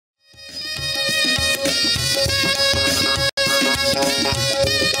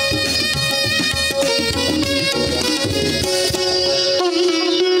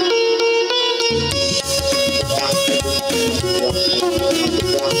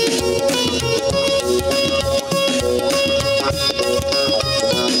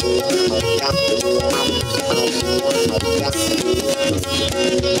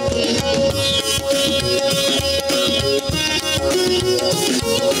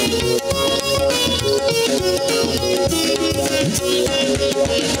Ladies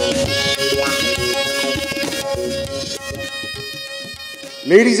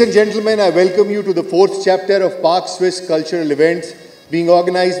and gentlemen, I welcome you to the fourth chapter of Park Swiss cultural events being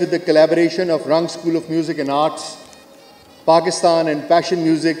organized with the collaboration of Rung School of Music and Arts, Pakistan and Passion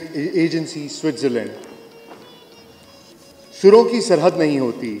Music Agency, Switzerland. सुरों की सरहद नहीं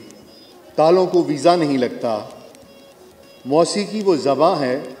होती, तालों को visa नहीं लगता, मौसीकी वो ज़बां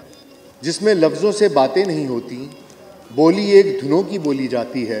है जिसमें लफ्ज़ों से बातें नहीं होती, बोली एक धुनों की बोली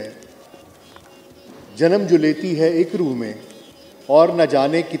जाती है, जन्म जो लेती है एक रूह में और न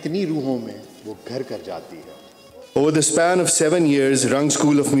जाने कितनी रूहों में वो घर कर जाती है. Over the span of 7 years, Rung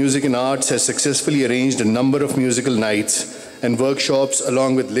School of Music and Arts has successfully arranged a number of musical nights and workshops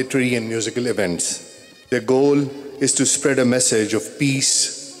along with literary and musical events. Their goal is to spread a message of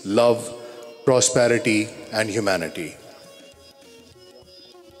peace, love, prosperity and humanity.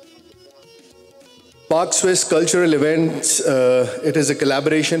 Park Swiss Cultural Events, it is a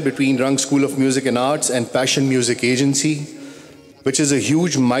collaboration between Rung School of Music and Arts and Passion Music Agency, which is a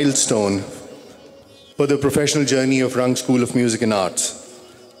huge milestone for the professional journey of Rung School of Music and Arts,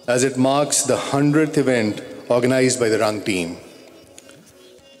 as it marks the 100th event organized by the Rung team.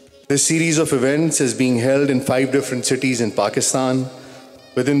 This series of events is being held in 5 different cities in Pakistan.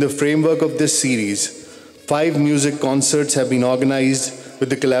 Within the framework of this series, 5 music concerts have been organized with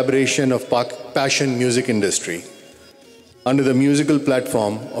the collaboration of Passion Music Industry under the musical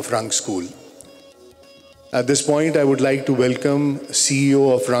platform of Rung School. At this point, I would like to welcome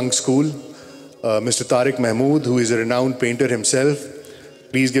CEO of Rung School, Mr. Tariq Mahmood, who is a renowned painter himself.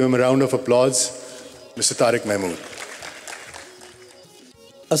 Please give him a round of applause, Mr. Tariq Mahmood.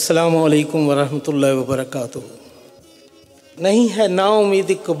 अस्सलामु अलैकुम वरहमतुल्लाहि वबरकातुहू. नहीं है ना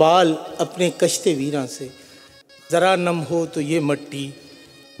उम्मीद इकबाल अपने कश्ते वीरां से, ज़रा नम हो तो ये मट्टी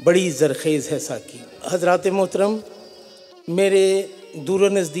बड़ी ज़रखेज़ है साकी. हज़रात मोहतरम, मेरे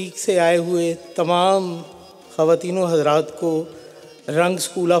दूर नज़दीक से आए हुए तमाम ख़वातीनो हज़रात को रंग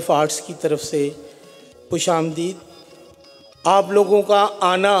स्कूल ऑफ आर्ट्स की तरफ से खुशामदीद. आप लोगों का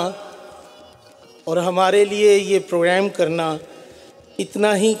आना और हमारे लिए ये प्रोग्राम करना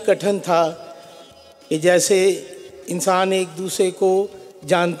इतना ही कठिन था कि जैसे इंसान एक दूसरे को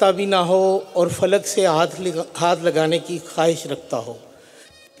जानता भी ना हो और फलक से हाथ लगाने की ख्वाहिश रखता हो.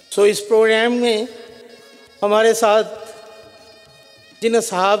 सो इस प्रोग्राम में हमारे साथ जिन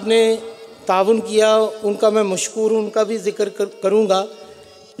असहाब ने ताउन किया उनका मैं मशकूर, उनका भी ज़िक्र करूँगा,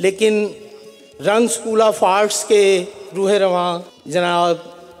 लेकिन रंग स्कूल ऑफ आर्ट्स के रूह रवां जनाब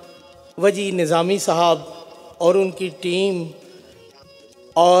वजी निज़ामी साहब और उनकी टीम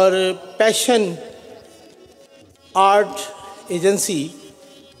और पैशन आर्ट एजेंसी,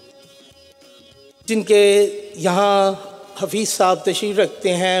 जिनके यहाँ हफीज़ साहब तशरीफ़ रखते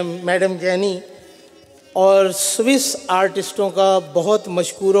हैं, मैडम जैनी, और स्विस आर्टिस्टों का बहुत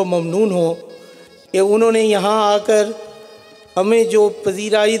मशकूर व ममनून हो कि उन्होंने यहाँ आकर हमें जो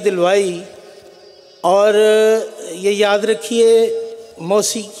पजीराई दिलवाई. और ये याद रखिए,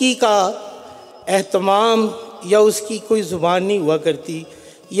 मौसीकी का एहतमाम या उसकी कोई ज़ुबान नहीं हुआ करती,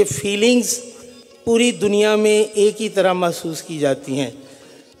 ये फीलिंग्स पूरी दुनिया में एक ही तरह महसूस की जाती हैं.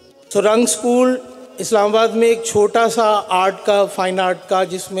 तो रंग स्कूल इस्लामाबाद में एक छोटा सा आर्ट का, फ़ाइन आर्ट का,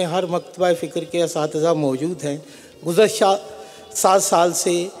 जिसमें हर मकतबा फ़िक्र के असातिज़ा मौजूद हैं, गुज़श्ता 7 साल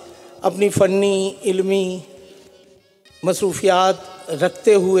से अपनी फ़नी इल्मी मसरूफ़ियात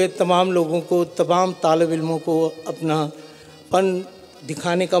रखते हुए तमाम लोगों को, तमाम तालिब इल्मों को अपना फ़न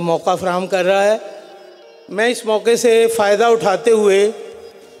दिखाने का मौका फ़राहम कर रहा है. मैं इस मौके से फ़ायदा उठाते हुए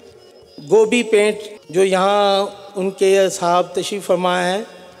गोभी पेंट, जो यहाँ उनके साहब तशरीफ़ फरमाए हैं,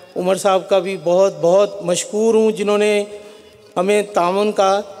 उमर साहब का भी बहुत बहुत मशकूर हूँ, जिन्होंने हमें ताउन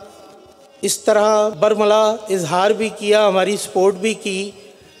का इस तरह बरमला इजहार भी किया, हमारी सपोर्ट भी की.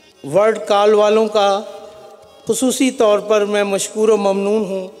 वर्ल्ड कॉल वालों का खुसूसी तौर पर मैं मशकूर व ममनून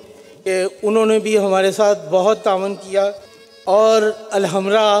हूँ कि उन्होंने भी हमारे साथ बहुत ताउन किया. और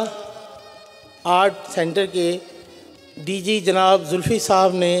अलहमरा आर्ट सेंटर के डीजी जनाब जुल्फ़ी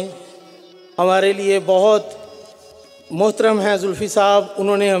साहब ने हमारे लिए बहुत मोहतरम हैं. जुल्फ़ी साहब,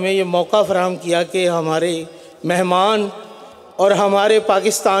 उन्होंने हमें ये मौका फ़राहम किया कि हमारे मेहमान और हमारे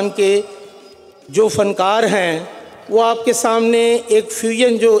पाकिस्तान के जो फ़नकार हैं वो आपके सामने एक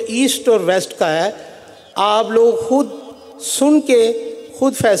फ्यूजन जो ईस्ट और वेस्ट का है, आप लोग ख़ुद सुन के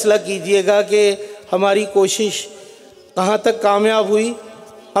ख़ुद फ़ैसला कीजिएगा कि हमारी कोशिश कहाँ तक कामयाब हुई.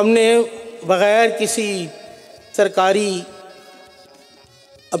 हमने बग़ैर किसी सरकारी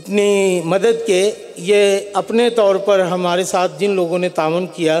अपनी मदद के, ये अपने तौर पर हमारे साथ जिन लोगों ने ताउन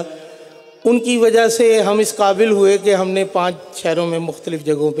किया उनकी वजह से हम इस काबिल हुए कि हमने 5 शहरों में मुख्तलिफ़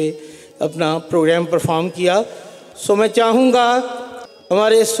जगहों पे अपना प्रोग्राम परफॉर्म किया। सो मैं चाहूँगा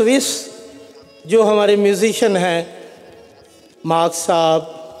हमारे स्विस जो हमारे म्यूज़िशन हैं, मार्क साहब,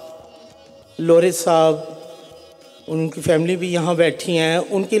 लोरिस साहब, उनकी फैमिली भी यहाँ बैठी हैं,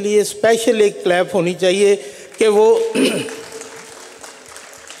 उनके लिए स्पेशल एक क्लैप होनी चाहिए कि वो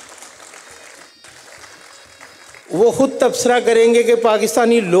ख़ुद तबसरा करेंगे कि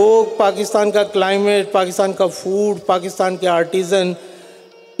पाकिस्तानी लोग, पाकिस्तान का क्लाइमेट, पाकिस्तान का फूड, पाकिस्तान के आर्टिज़न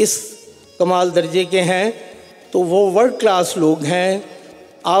इस कमाल दर्जे के हैं, तो वो वर्ल्ड क्लास लोग हैं।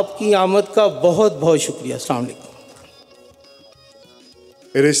 आपकी आमद का बहुत बहुत शुक्रिया। अस्सलाम वालेकुम।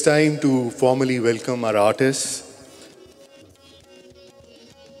 It is time to formally welcome our artists.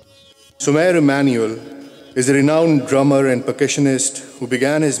 Sumair Emmanuel is a renowned drummer and percussionist who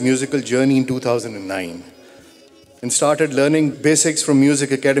began his musical journey in 2009 and started learning basics from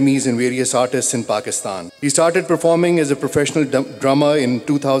music academies and various artists in Pakistan. He started performing as a professional drummer in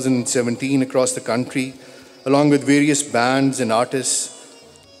 2017 across the country, along with various bands and artists,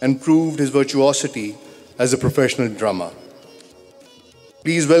 and proved his virtuosity as a professional drummer.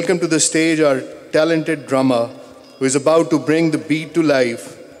 Please welcome to the stage our talented drummer who is about to bring the beat to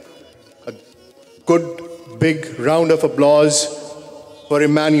life. A good big round of applause for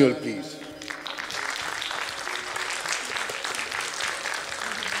Emmanuel, please.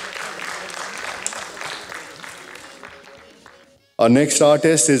 Our next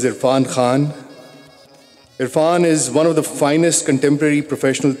artist is Irfan Khan. Irfan is one of the finest contemporary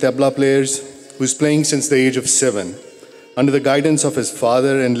professional tabla players who is playing since the age of 7, under the guidance of his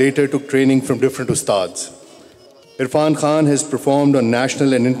father, and later took training from different ustads. Irfan Khan has performed on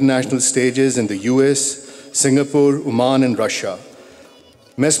national and international stages in the US, Singapore, Oman and Russia,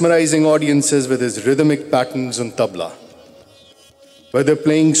 mesmerizing audiences with his rhythmic patterns on tabla. Whether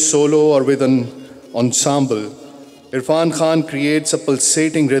playing solo or with an ensemble, Irfan Khan creates a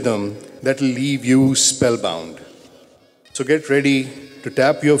pulsating rhythm that will leave you spellbound. So get ready to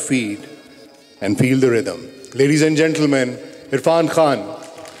tap your feet and feel the rhythm. Ladies and gentlemen, Irfan Khan.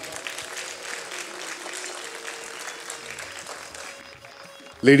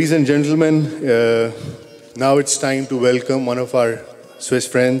 Ladies and gentlemen, now it's time to welcome one of our Swiss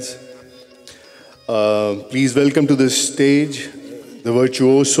friends. Please welcome to the stage the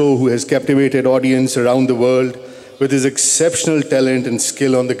virtuoso who has captivated audience around the world with his exceptional talent and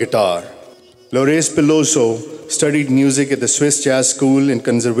skill on the guitar. Loris Peloso studied music at the Swiss Jazz School and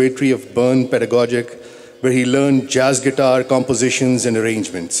Conservatory of Bern Pedagogic, where he learned jazz guitar compositions and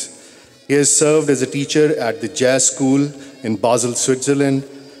arrangements. He has served as a teacher at the Jazz School in Basel, Switzerland.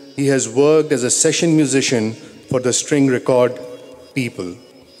 He has worked as a session musician for the string record People.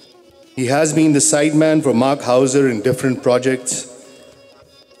 He has been the sideman for Mark Hauser in different projects.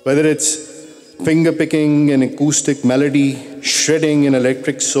 Whether it's finger-picking an acoustic melody, shredding an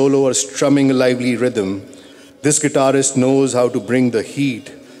electric solo, or strumming a lively rhythm, this guitarist knows how to bring the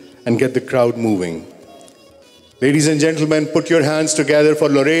heat and get the crowd moving. Ladies and gentlemen, put your hands together for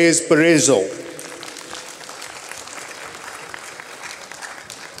Loris Peloso.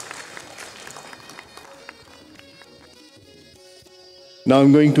 Now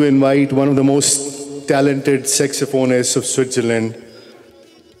I'm going to invite one of the most talented saxophonists of Switzerland.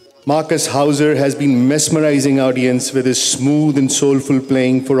 Marcus Hauser has been mesmerizing audience with his smooth and soulful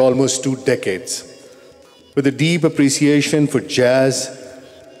playing for almost 2 decades. With a deep appreciation for jazz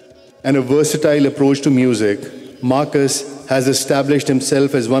and a versatile approach to music, Marcus has established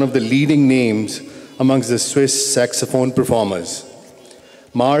himself as one of the leading names amongst the Swiss saxophone performers.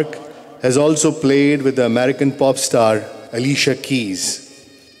 Mark has also played with the American pop star Alicia Keys.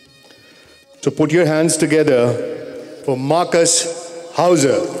 So put your hands together for Marcus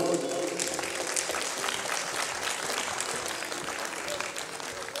Hauser.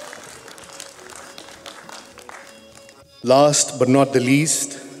 Last but not the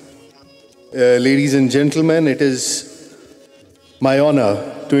least, ladies and gentlemen, it is my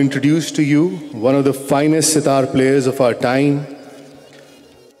honor to introduce to you one of the finest sitar players of our time.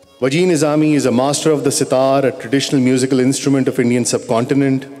 Wajid Nizami is a master of the sitar, a traditional musical instrument of Indian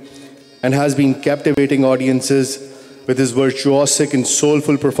subcontinent, and has been captivating audiences with his virtuosic and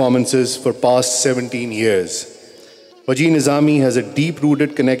soulful performances for past 17 years. Wajid Nizami has a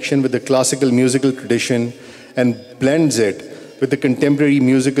deep-rooted connection with the classical musical tradition and blends it with the contemporary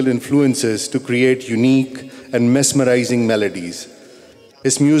musical influences to create unique and mesmerizing melodies.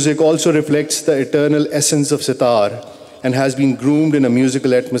 His music also reflects the eternal essence of sitar and has been groomed in a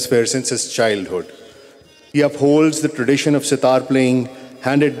musical atmosphere since his childhood. He upholds the tradition of sitar playing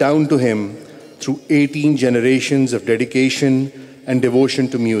handed down to him through 18 generations of dedication and devotion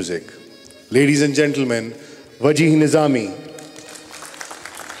to music. Ladies and gentlemen, Wajih Nizami.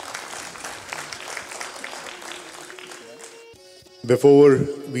 Before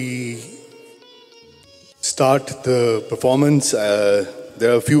we start the performance,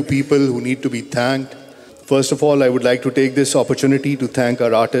 there are a few people who need to be thanked. First of all, I would like to take this opportunity to thank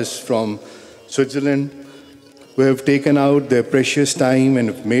our artists from Switzerland who have taken out their precious time and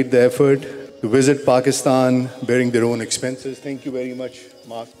have made the effort to visit Pakistan bearing their own expenses. Thank you very much,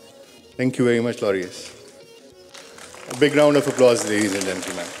 Mark. Thank you very much, Laureus. A big round of applause, ladies and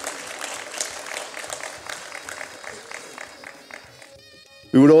gentlemen.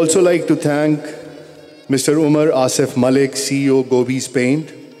 We would also like to thank Mr. Umar Asif Malik, CEO Gobi's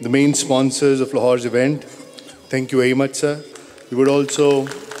Paint, the main sponsors of Lahore's event. Thank you very much, sir. We would also,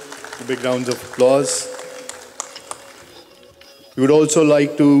 big rounds of applause. We would also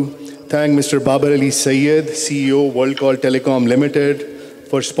like to thank Mr. Babar Ali Sayyed, CEO WorldCall Telecom Limited,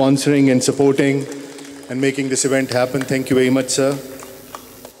 for sponsoring and supporting and making this event happen. Thank you very much, sir.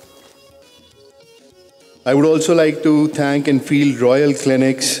 I would also like to thank Enfield Royal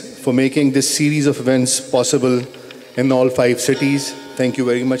Clinics for making this series of events possible in all 5 cities. Thank you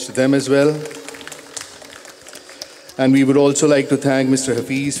very much to them as well. And we would also like to thank Mr.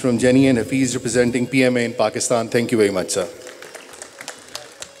 Hafiz from Jenny and Hafiz representing PMA in Pakistan. Thank you very much, sir.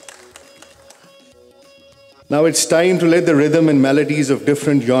 Now it's time to let the rhythm and melodies of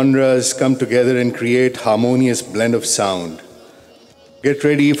different genres come together and create harmonious blend of sound. Get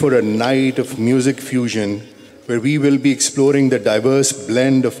ready for a night of music fusion where we will be exploring the diverse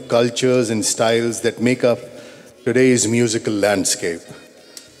blend of cultures and styles that make up today's musical landscape.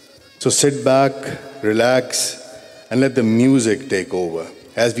 So sit back, relax, and let the music take over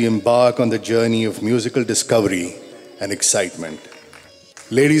as we embark on the journey of musical discovery and excitement.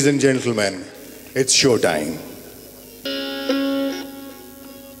 Ladies and gentlemen, it's showtime.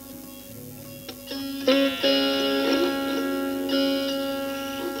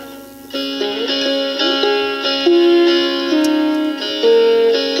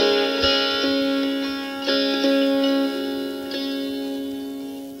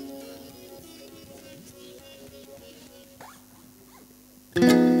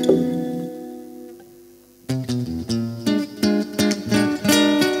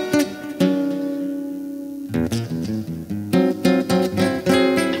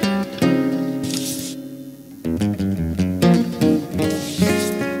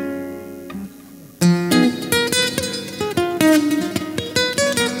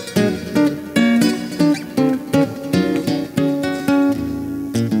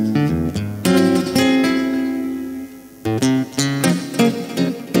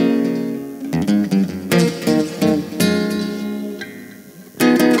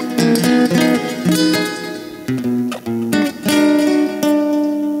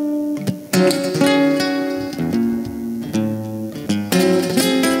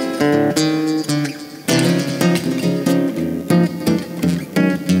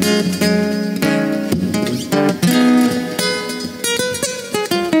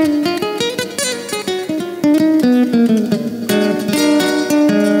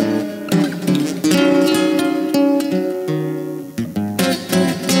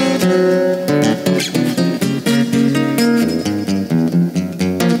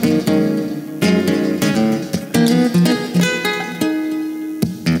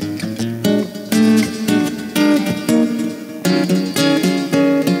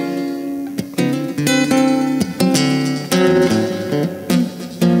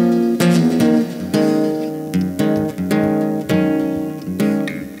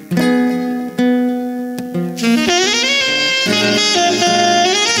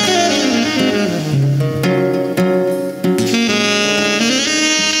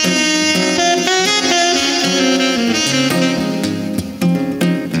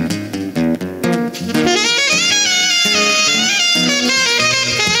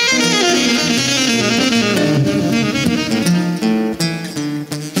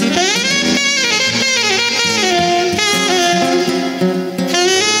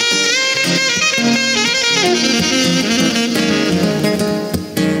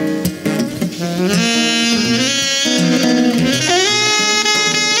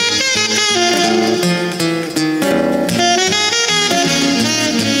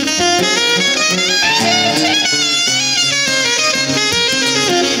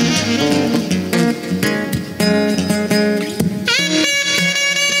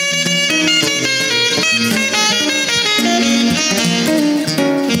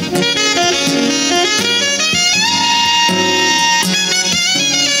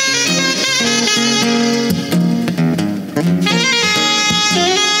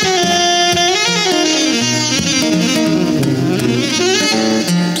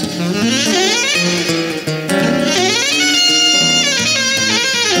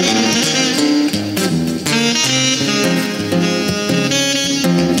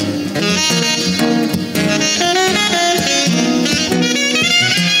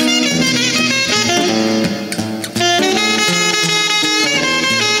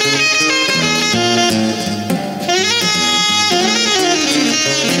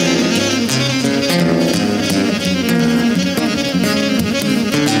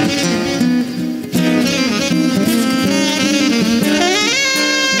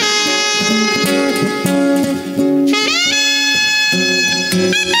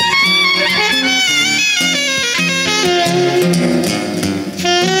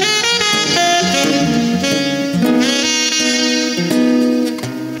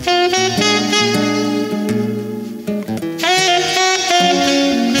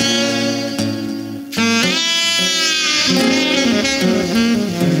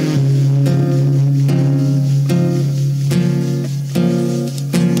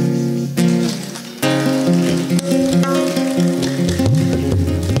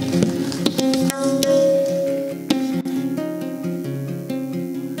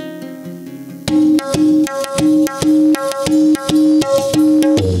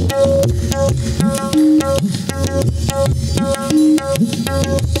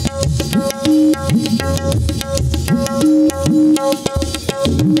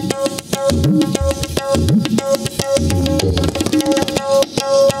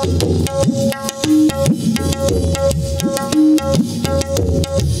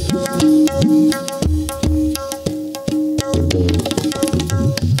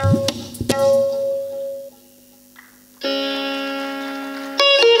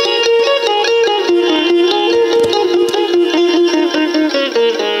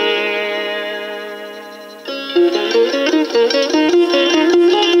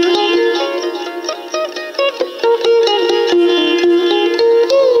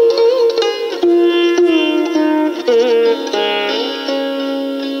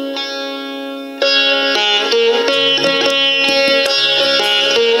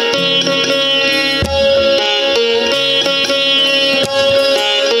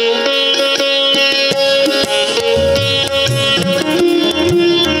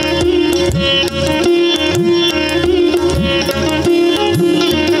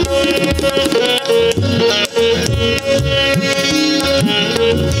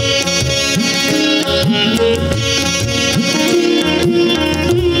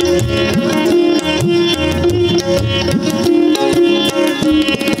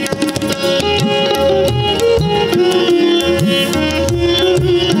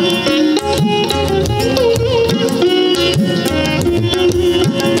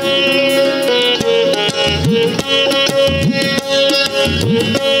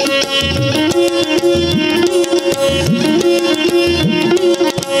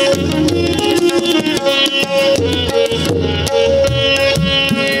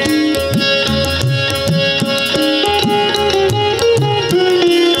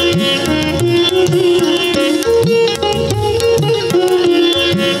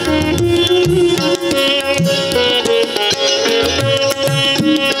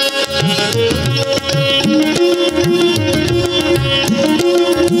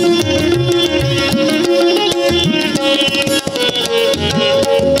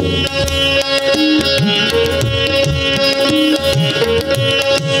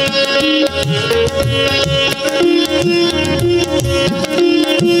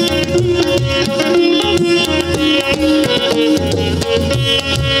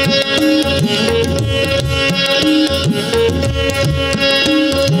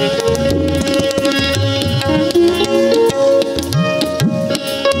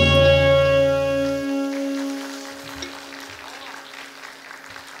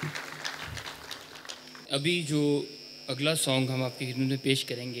 अभी जो अगला song हम आपकी खिदमत में पेश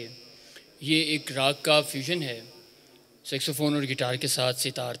करेंगे, ये एक राग का फ्यूजन है, सैक्सोफोन और गिटार के साथ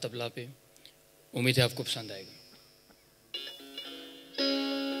सितार तबला पे। उम्मीद है आपको पसंद आएगा।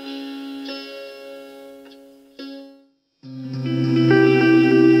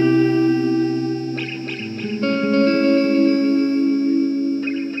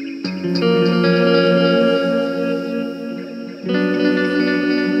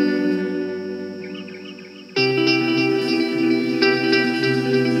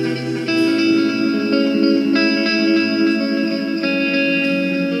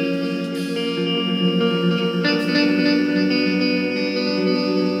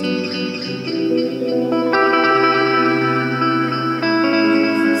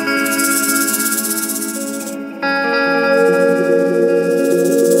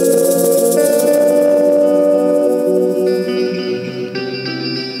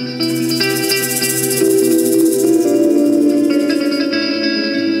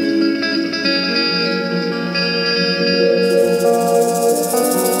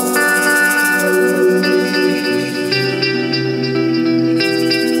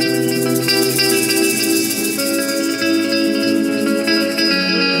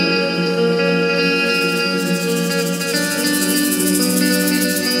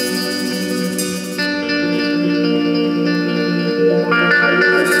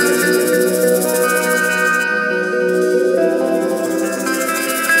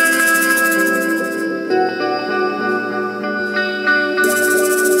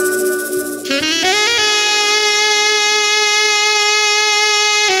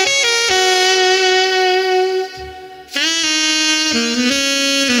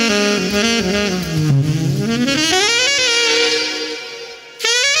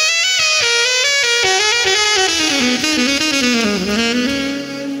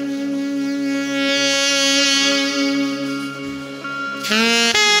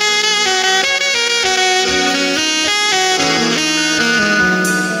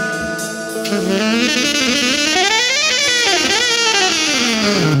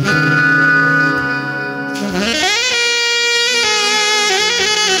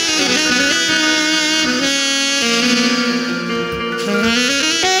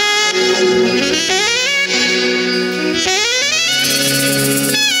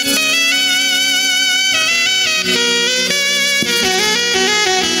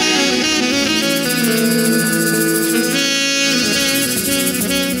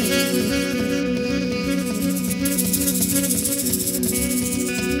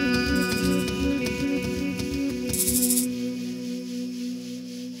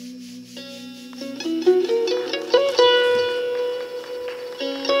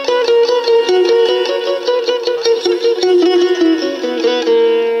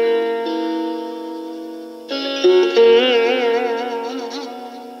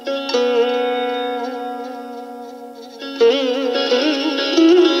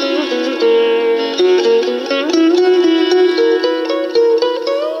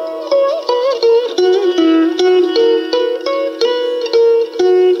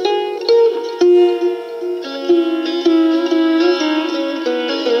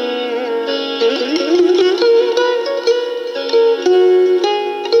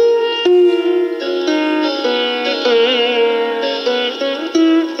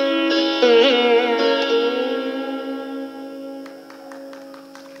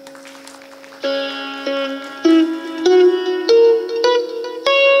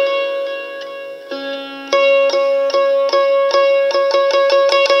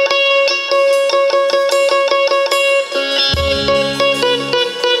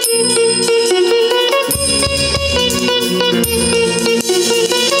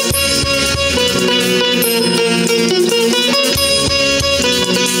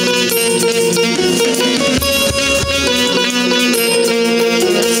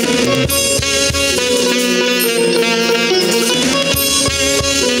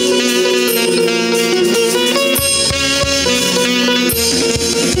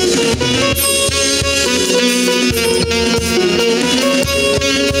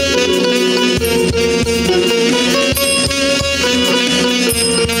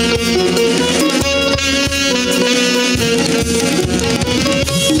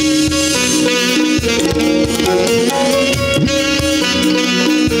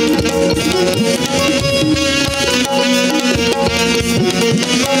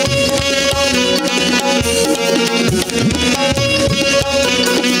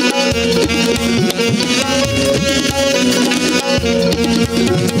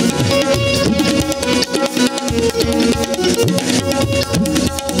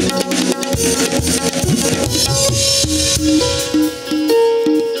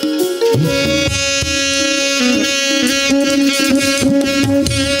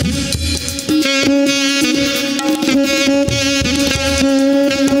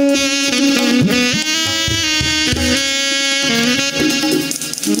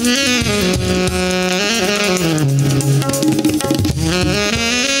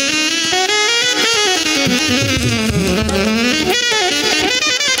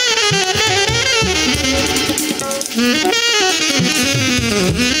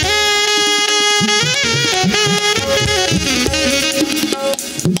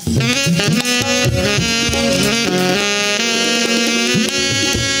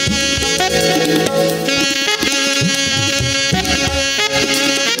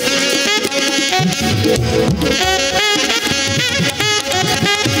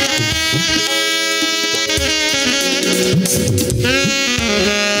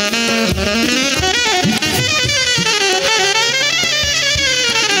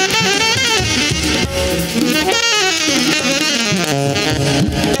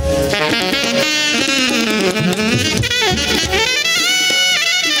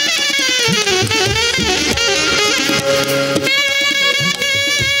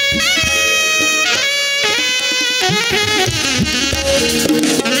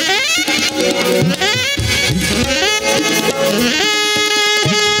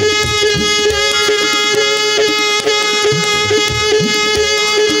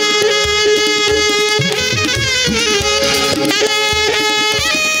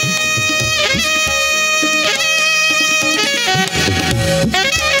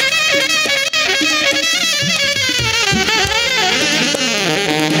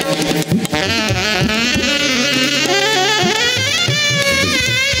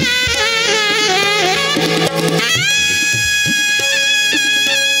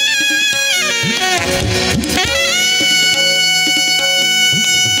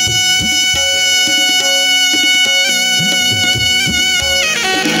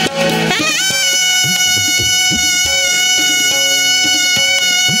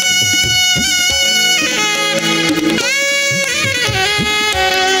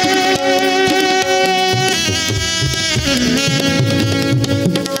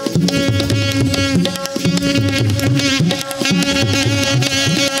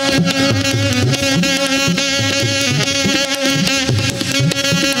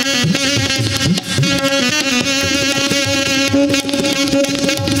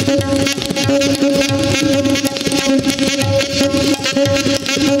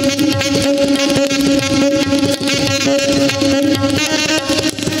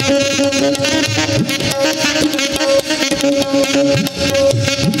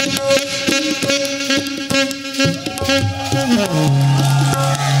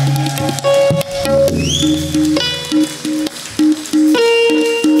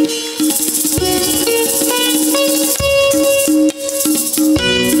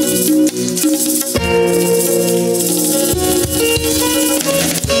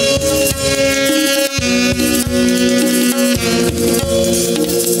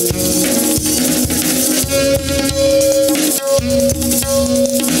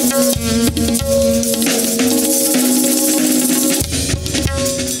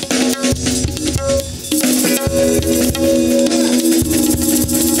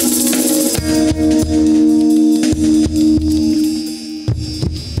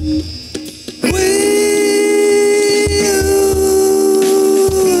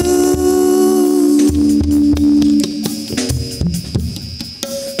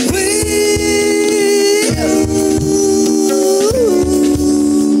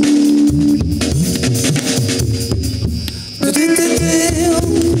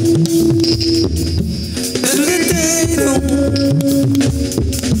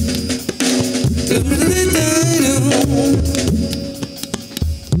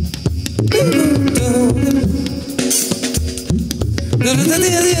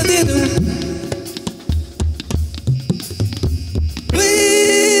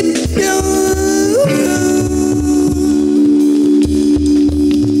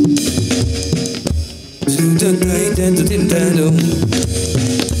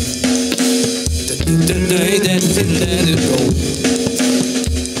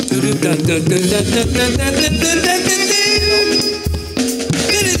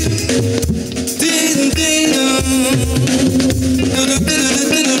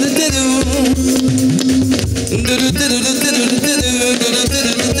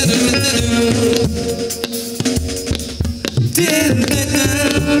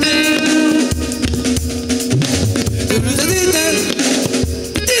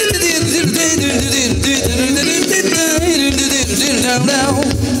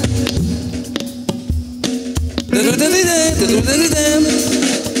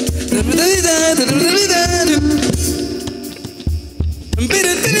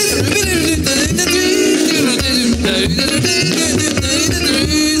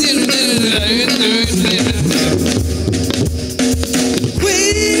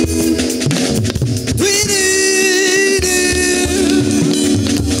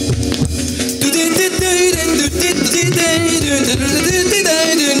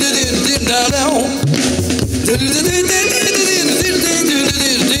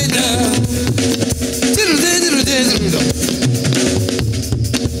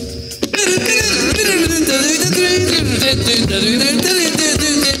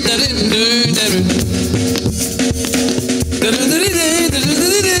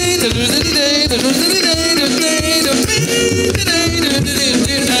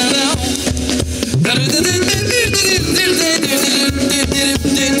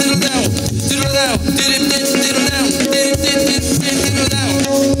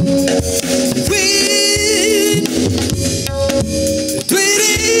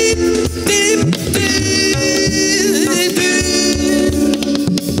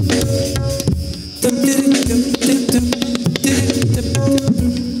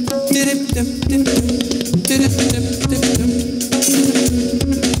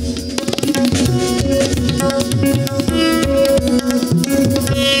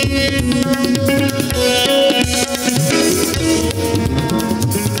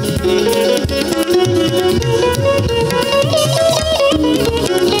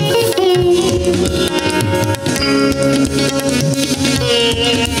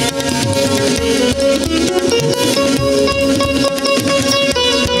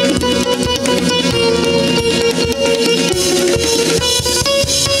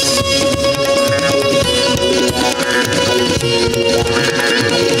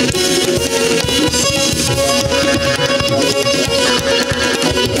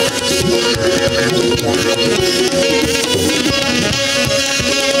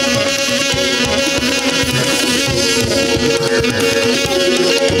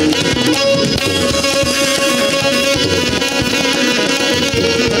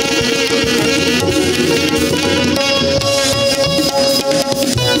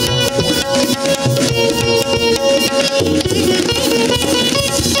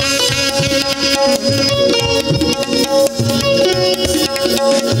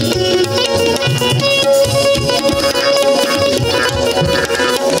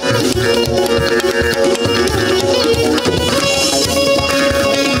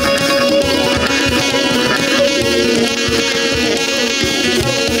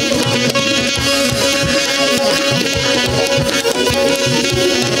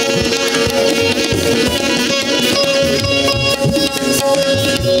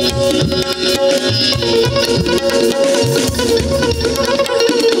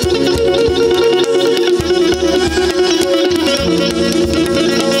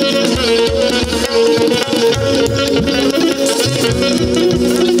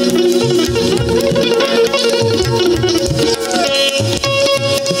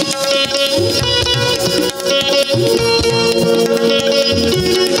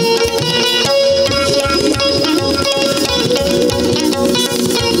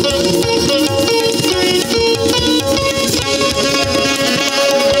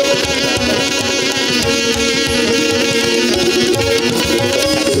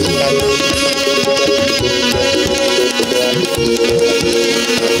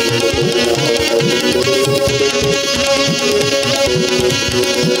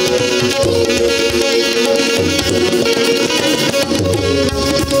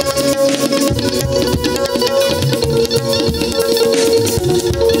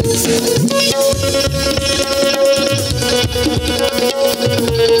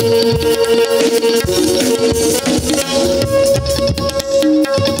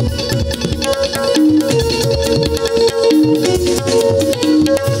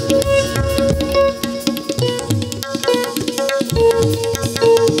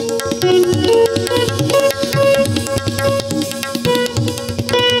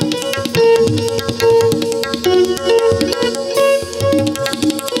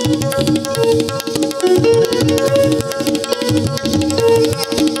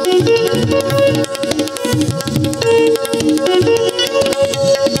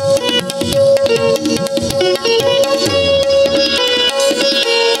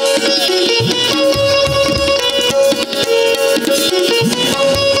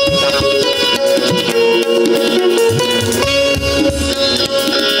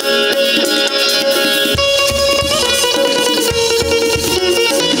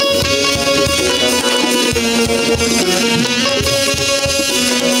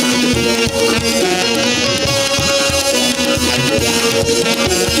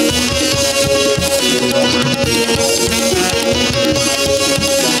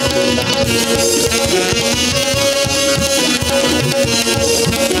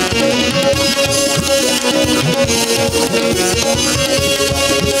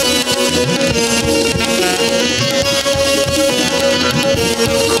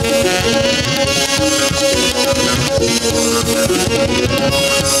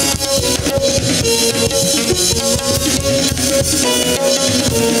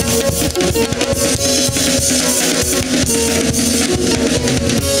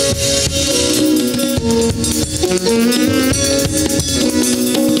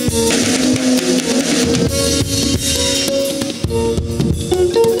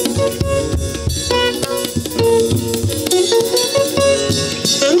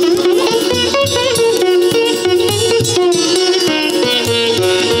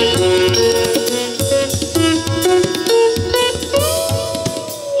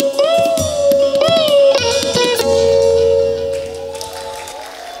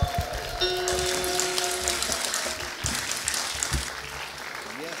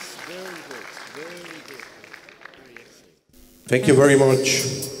 Thank you very much.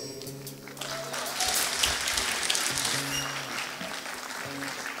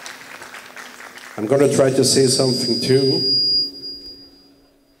 I'm going to try to say something too,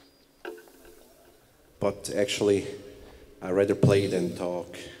 but actually I'd rather play than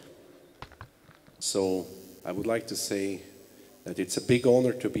talk. So I would like to say that it's a big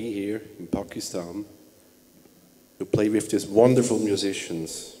honor to be here in Pakistan, to play with these wonderful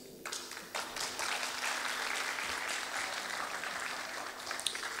musicians.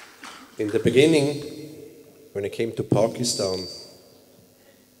 In the beginning, when I came to Pakistan,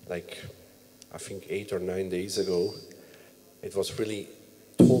 like I think 8 or 9 days ago, it was really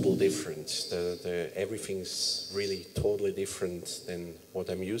total different. Everything's really totally different than what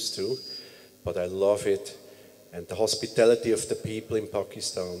I'm used to, but I love it. And the hospitality of the people in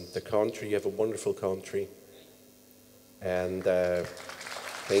Pakistan, the country, you have a wonderful country. And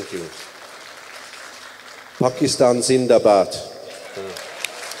thank you. Pakistan Zindabad.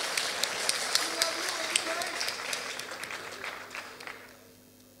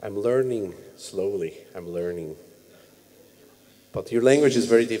 I'm learning slowly, I'm learning. But your language is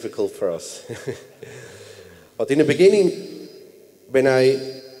very difficult for us. But in the beginning, when I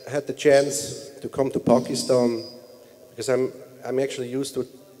had the chance to come to Pakistan, because I'm actually used to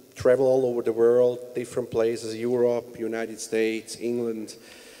travel all over the world, different places, Europe, United States, England,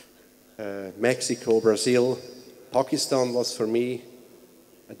 Mexico, Brazil. Pakistan was for me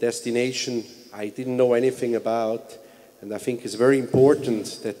a destination I didn't know anything about. And I think it's very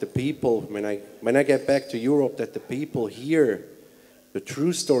important that the people, when I get back to Europe, that the people hear the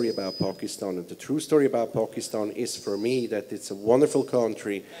true story about Pakistan. And the true story about Pakistan is for me that it's a wonderful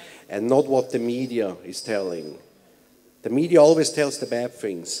country and not what the media is telling. The media always tells the bad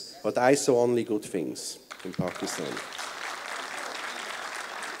things, but I saw only good things in Pakistan.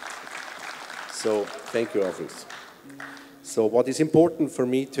 So thank you, Office. So what is important for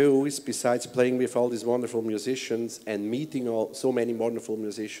me too is, besides playing with all these wonderful musicians and meeting so many wonderful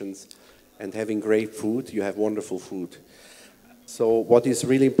musicians and having great food, you have wonderful food. So what is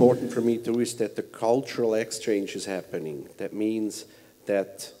really important for me too is that the cultural exchange is happening. That means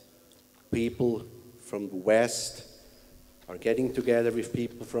that people from the West are getting together with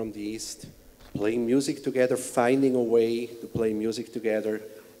people from the East, playing music together, finding a way to play music together,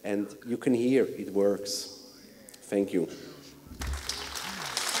 and you can hear it works. Thank you.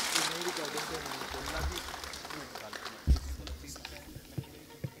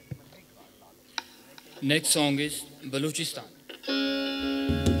 Next song is Balochistan.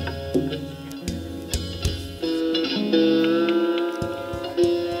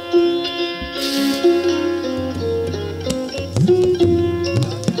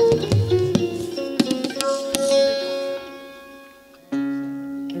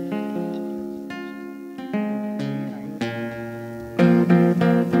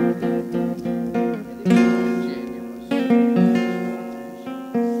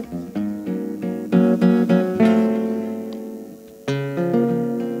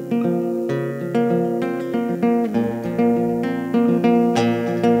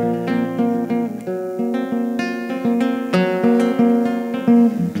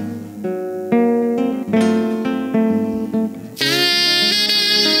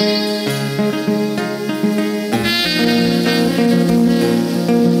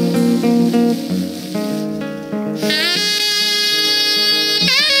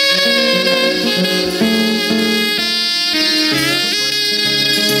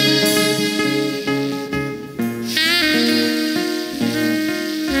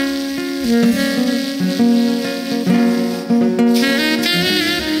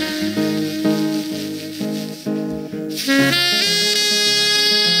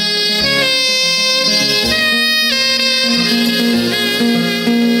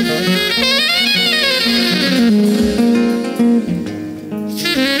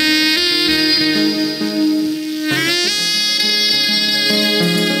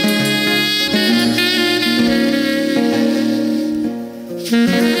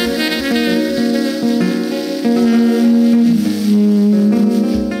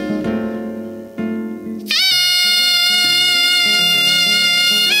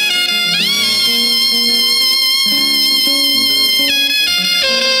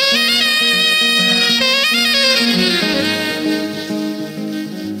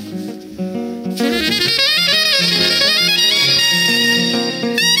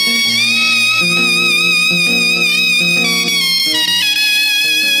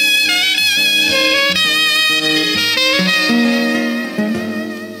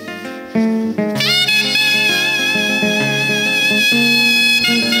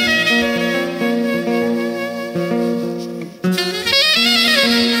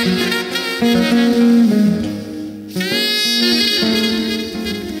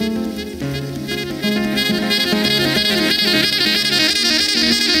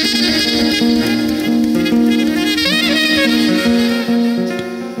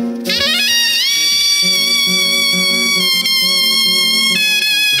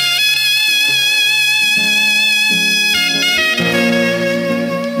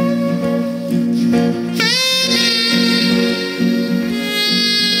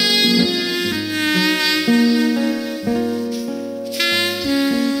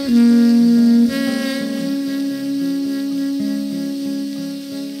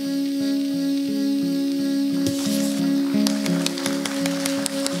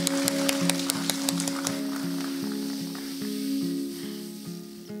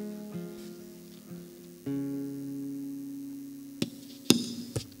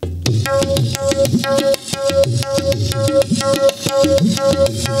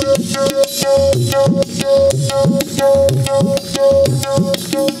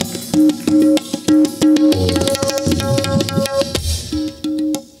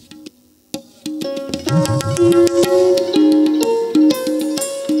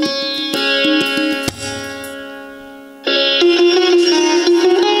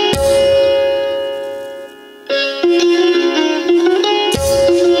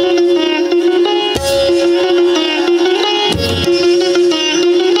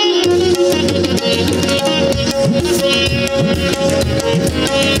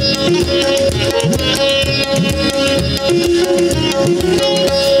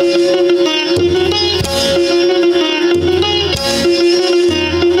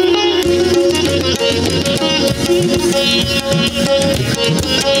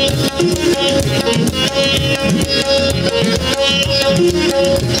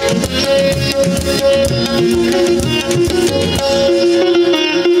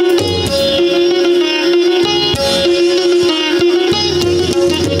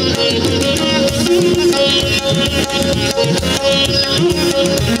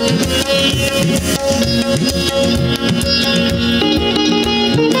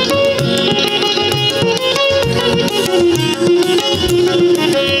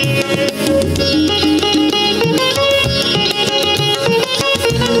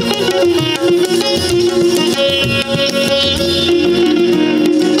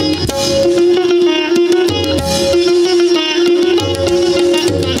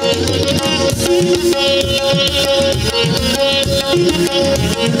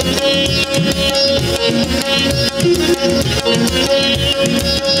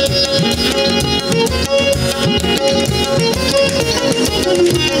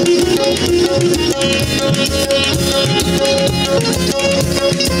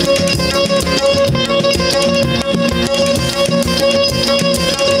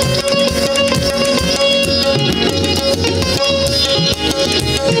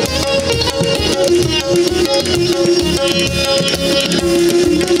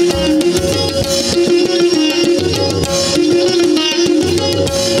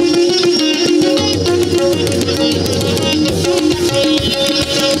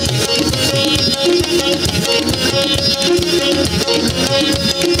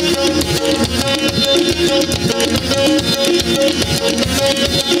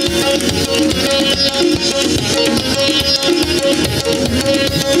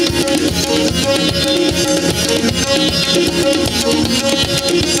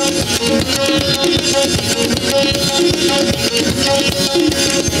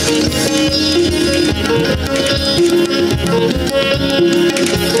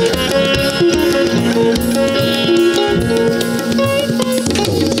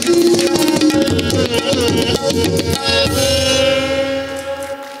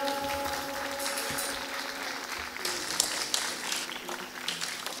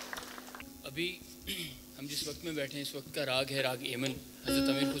 अभी हम जिस वक्त में बैठे हैं इस वक्त का राग है राग एमन, हज़रत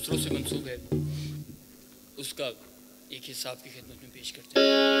अमीर खुसरो से मंसूब है। उसका एक हिस्सा आपकी खिदमत में पेश करते हैं।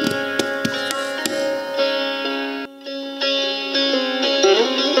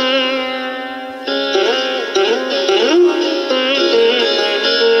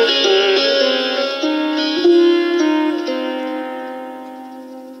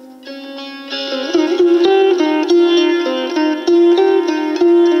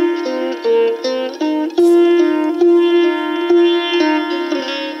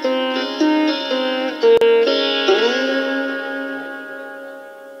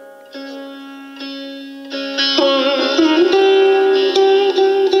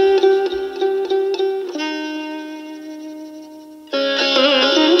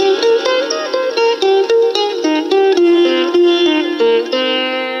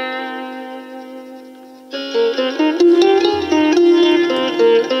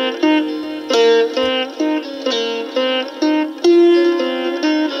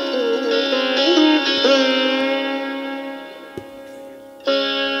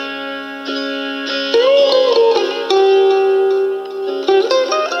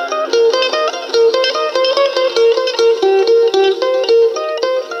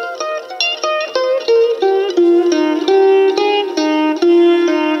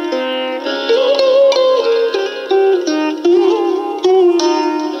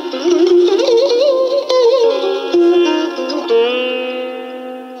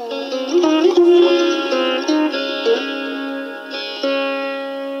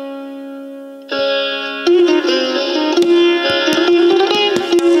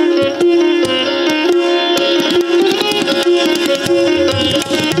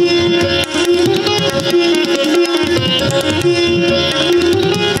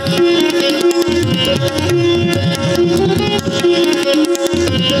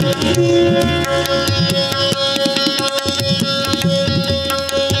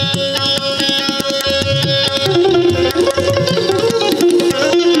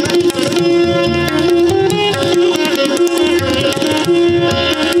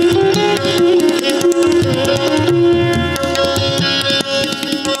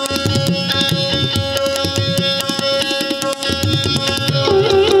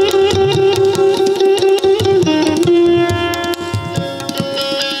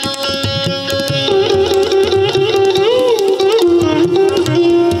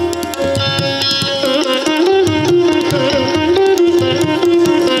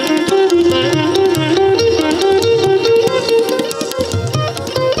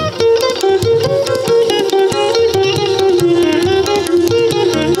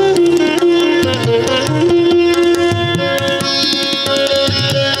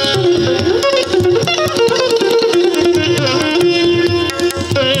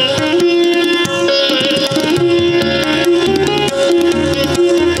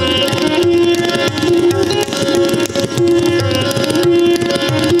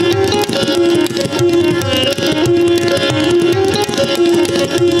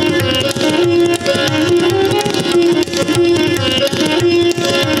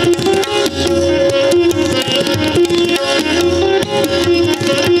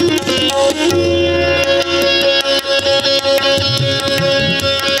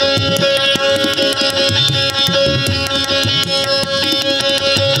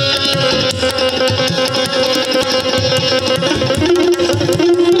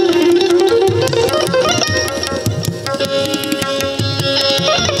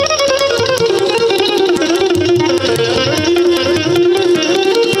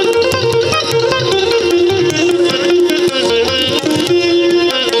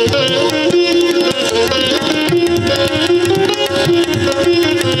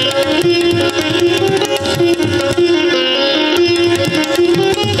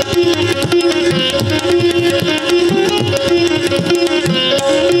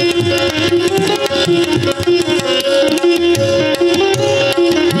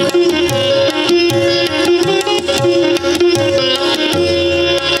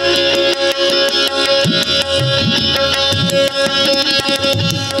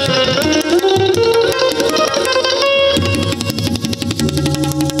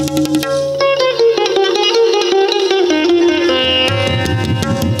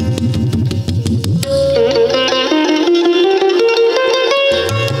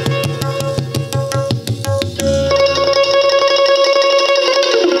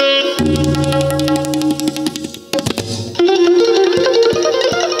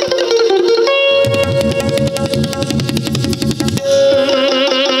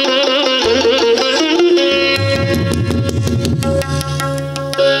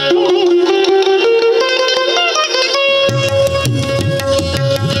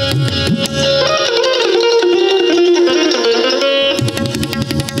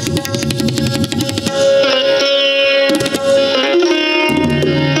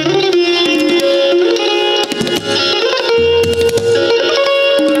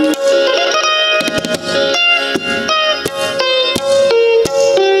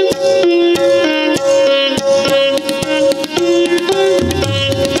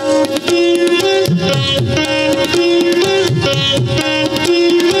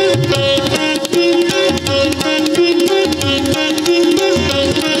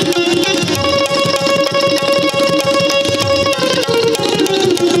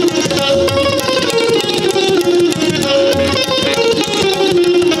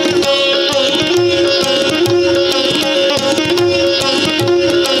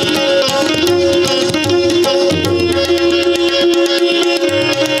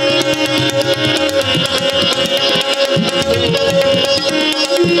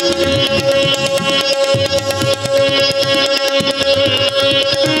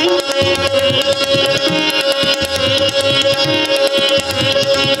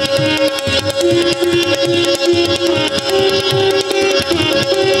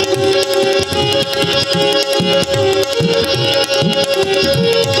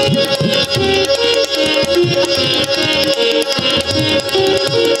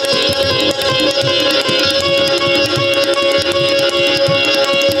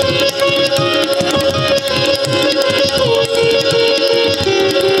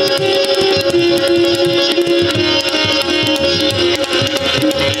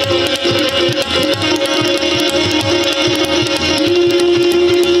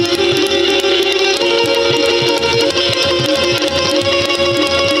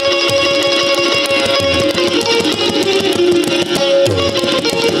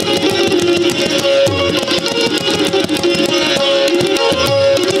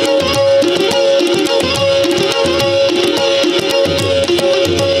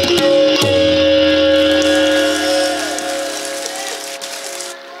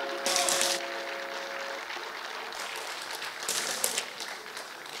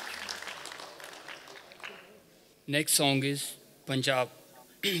 Next song is Punjab,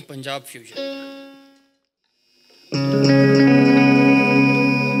 Punjab fusion.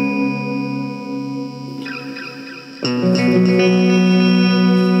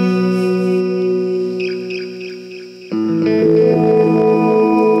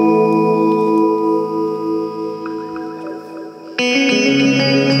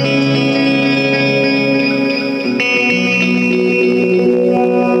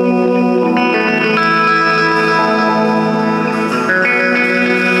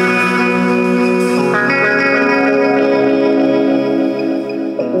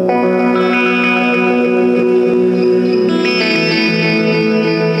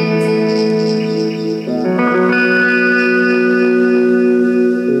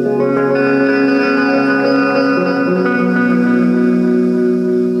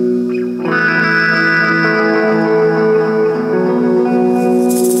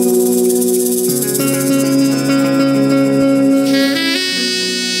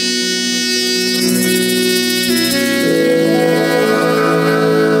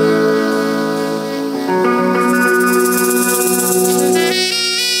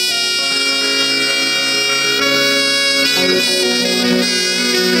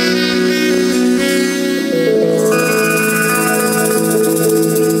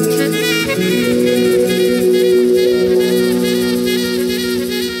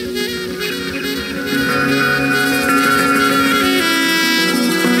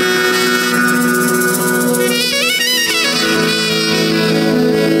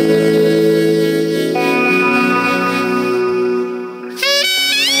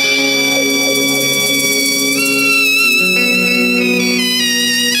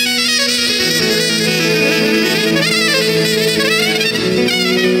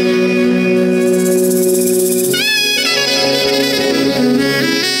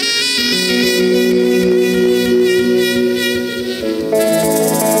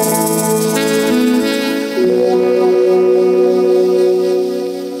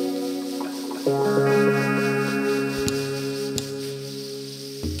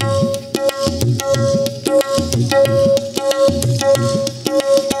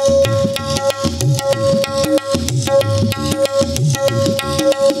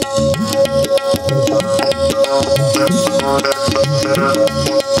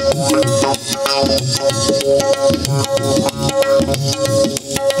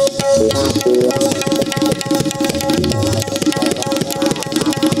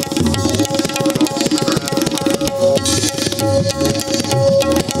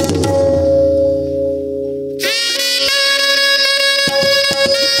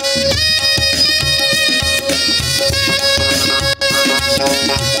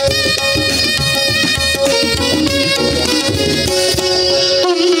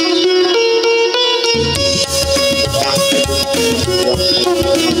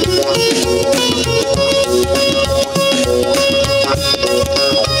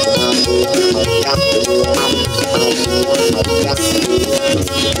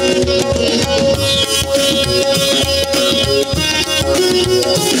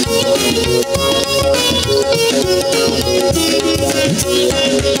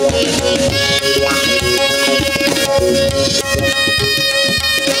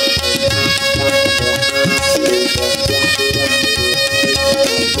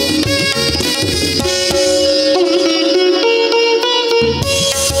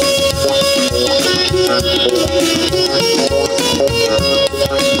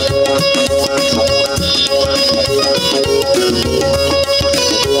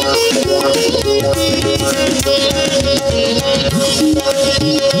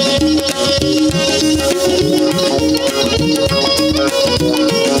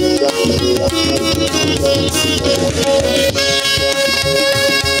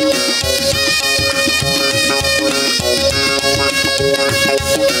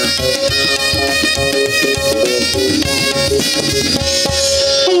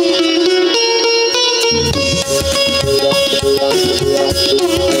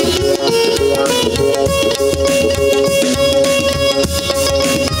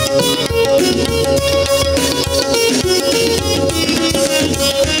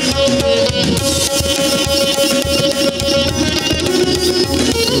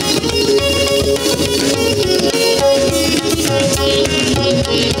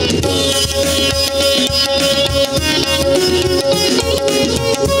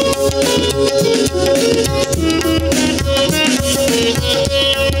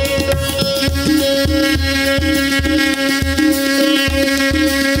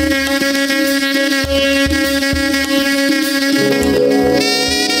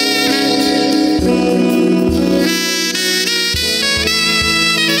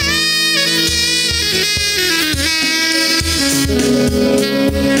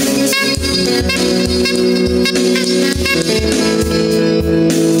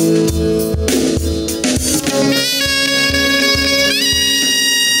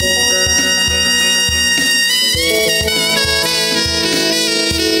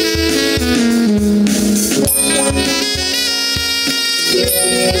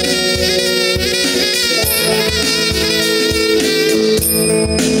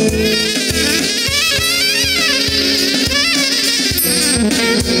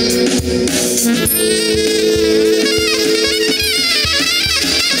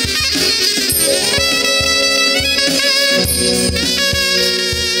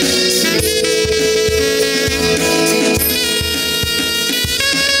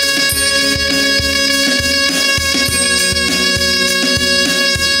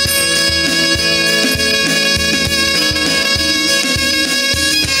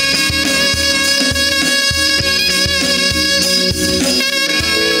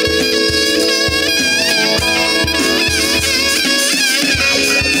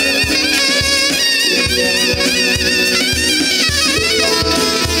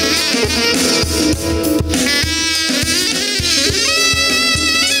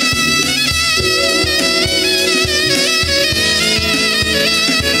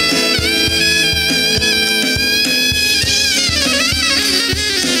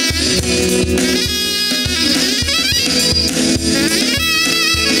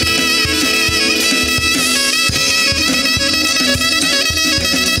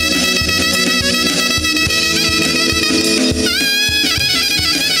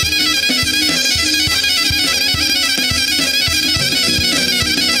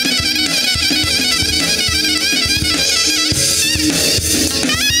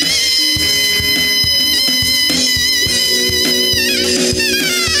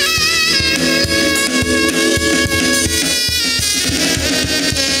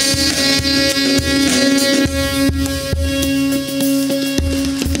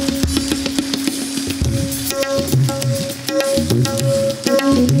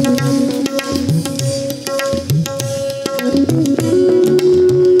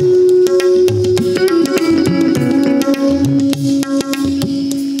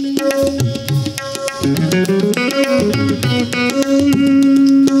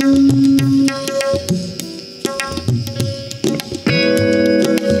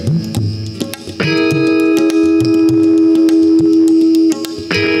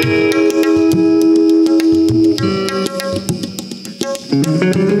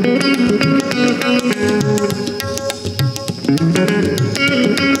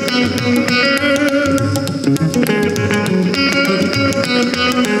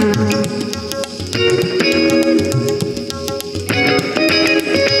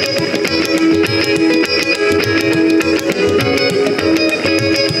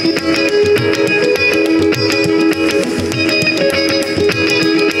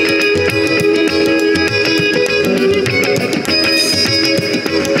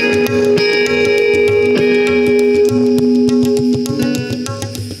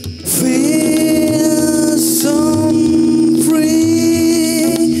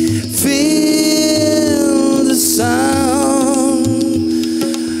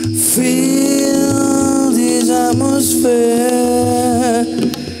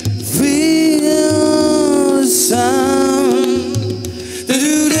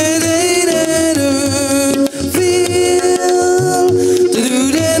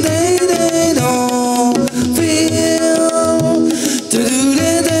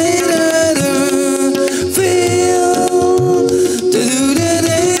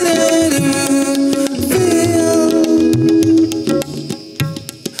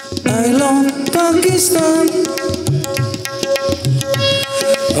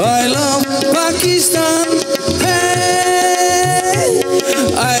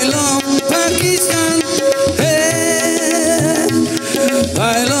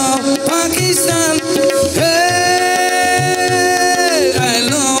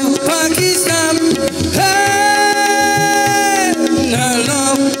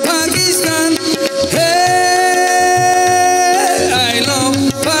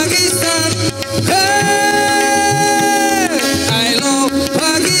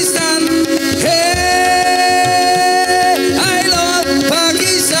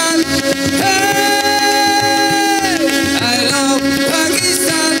 Pakistan.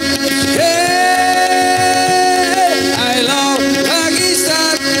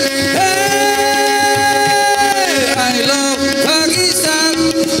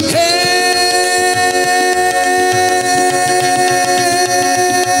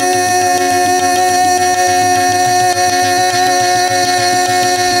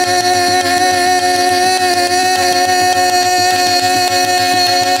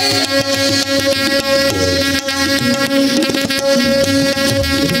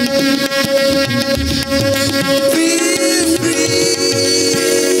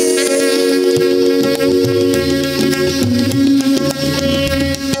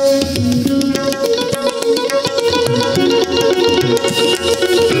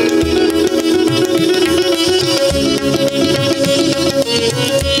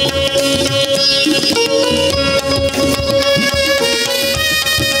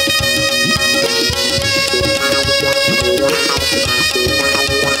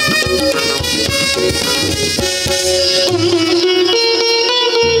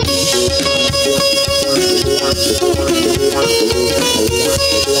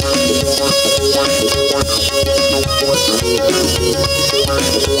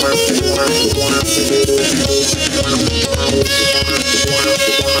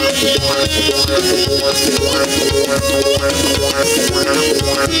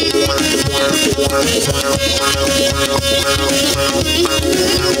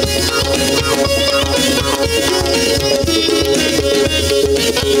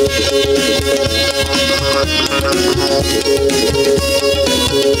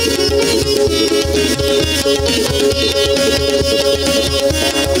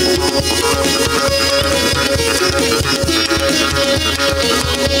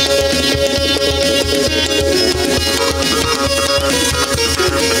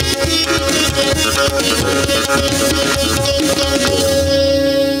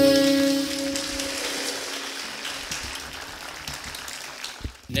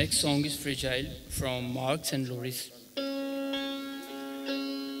 Next song is Fragile from Marks and Loris.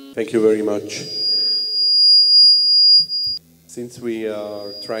 Thank you very much. Since we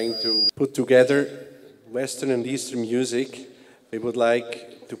are trying to put together Western and Eastern music, we would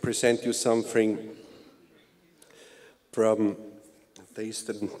like to present you something from the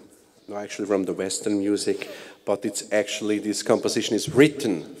Eastern, no, actually from the Western music, but it's actually, this composition is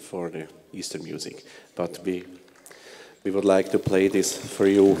written for the Eastern music, but we would like to play this for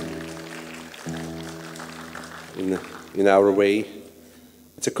you in our way.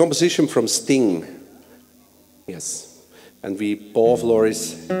 It's a composition from Sting, yes. And we both,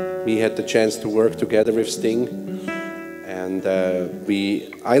 Loris, we had the chance to work together with Sting, and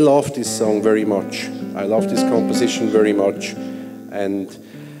I love this song very much. I love this composition very much, and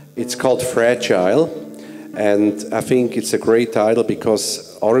it's called Fragile. And I think it's a great title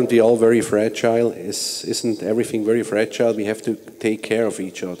because aren't we all very fragile? Isn't everything very fragile? We have to take care of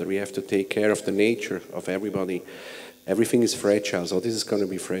each other. We have to take care of the nature of everybody. Everything is fragile, so this is going to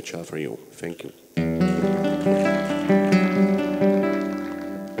be fragile for you. Thank you.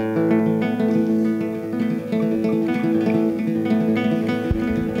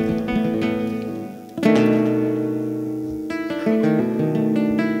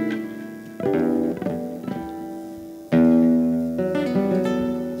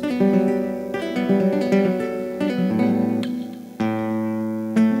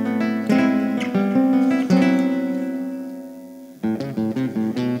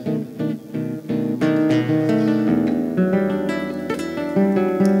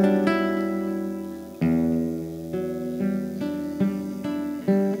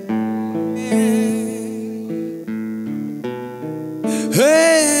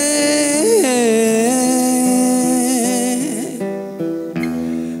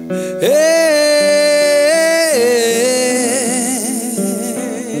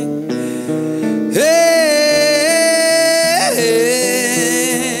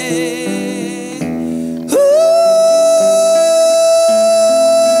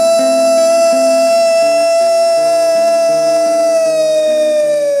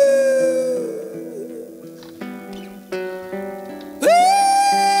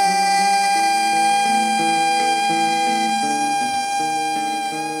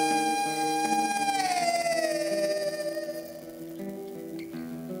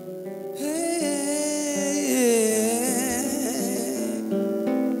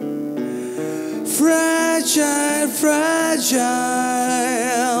 Fragile, fragile,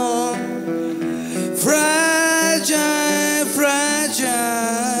 fragile, fragile,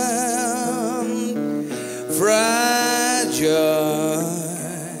 fragile.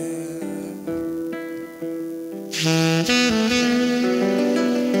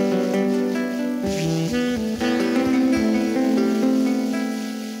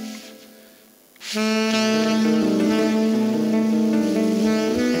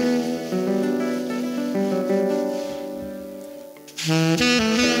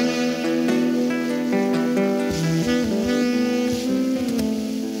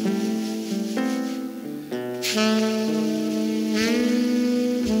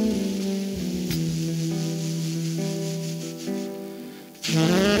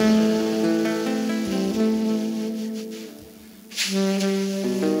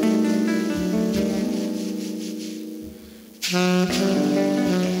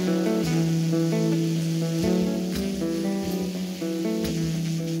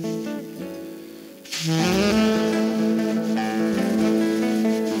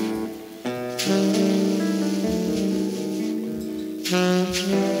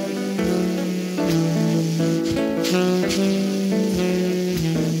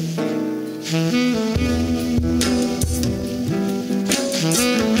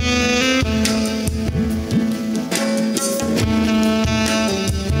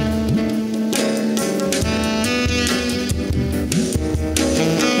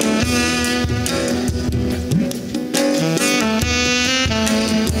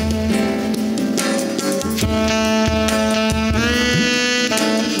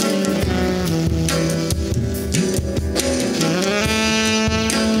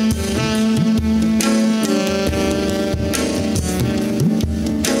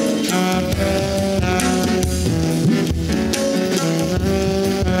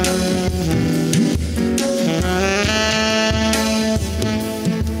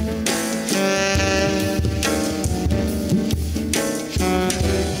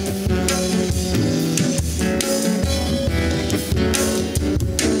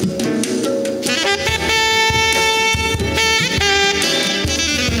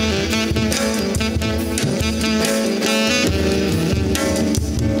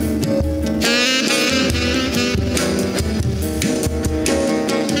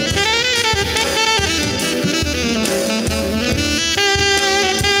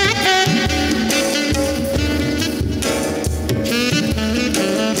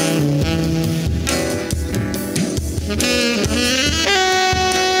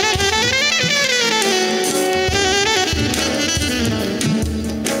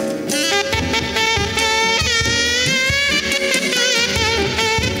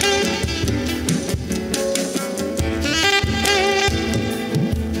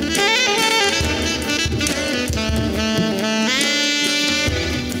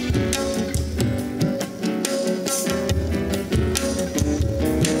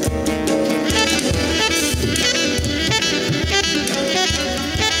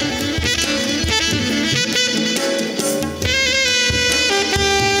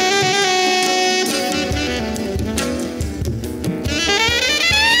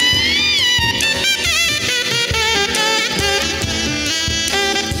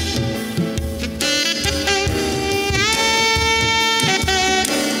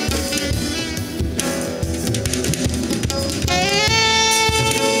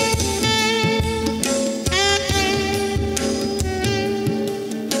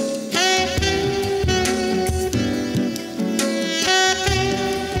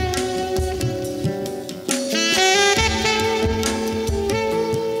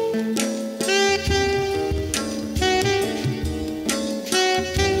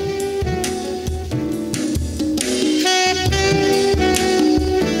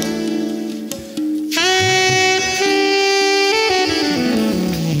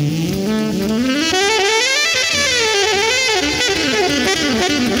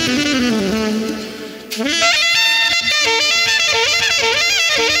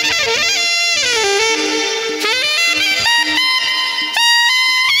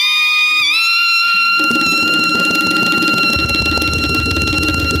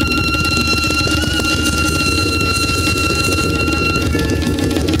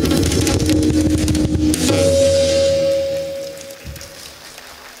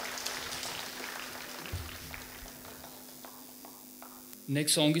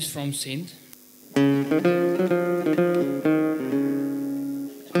 next song is from Sindh.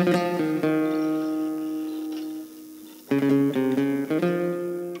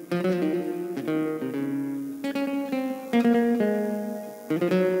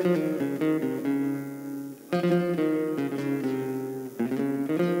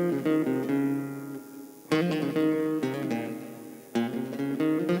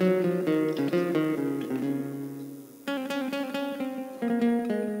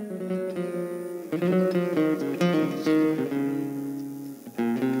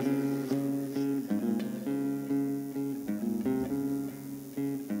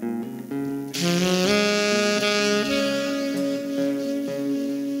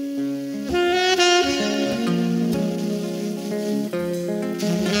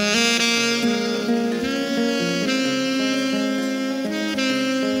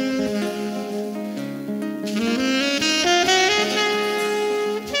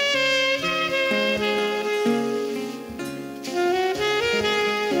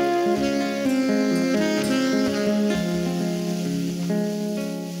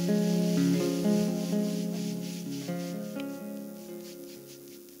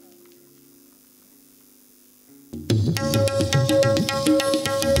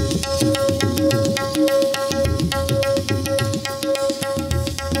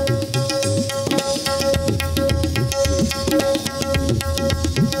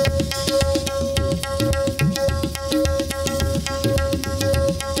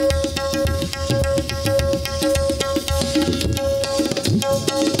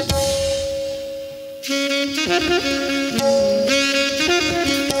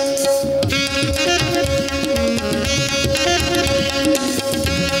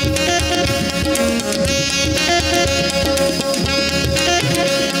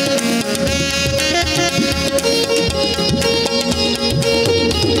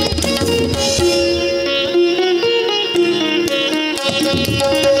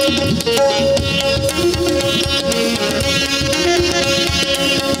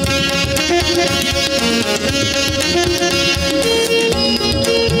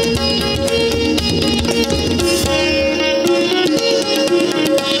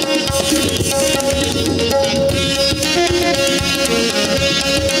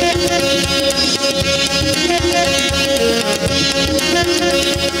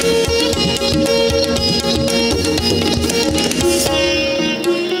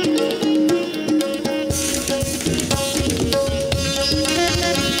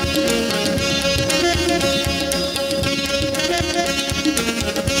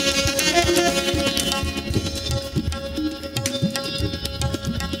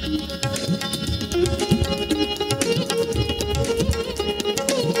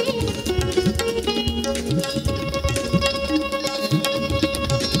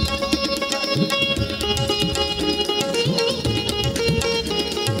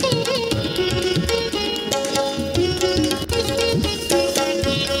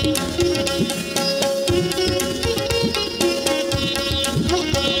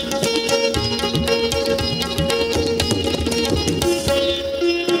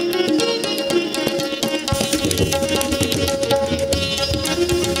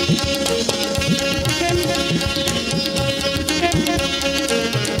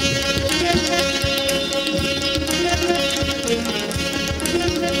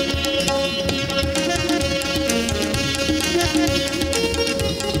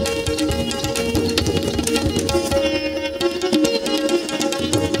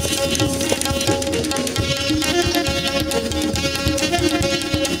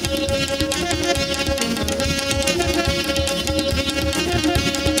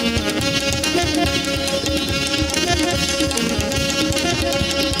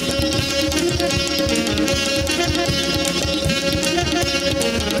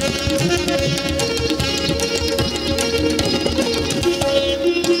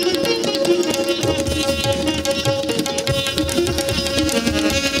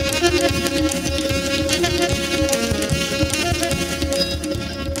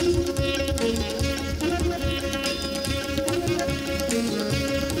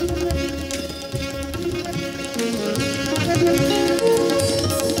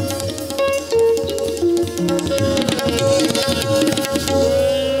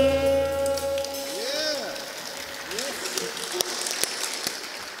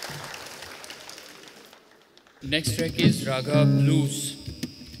 Next track is Raga Blues.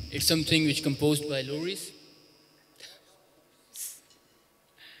 It's something which composed by Loris.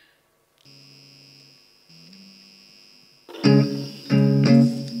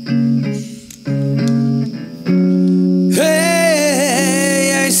 Hey,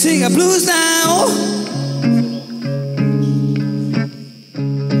 sing a blues now.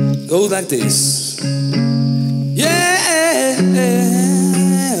 Goes like this. Yeah,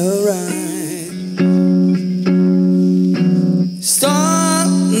 alright. Start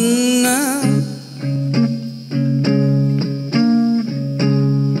now.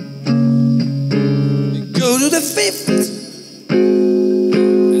 Go to the fifth,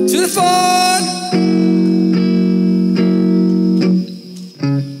 to the fourth.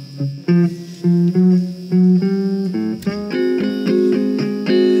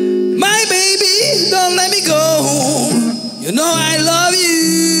 My baby, don't let me go. You know I love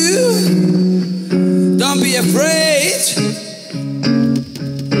you. Don't be afraid.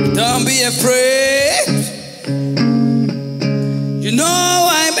 Don't be afraid. You know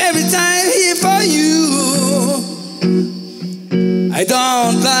I'm every time here for you. I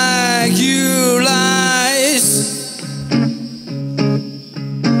don't like you lies.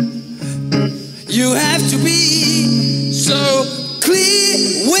 You have to be so clear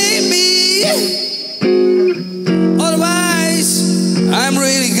with me. Otherwise, I'm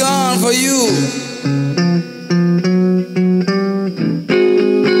really gone for you.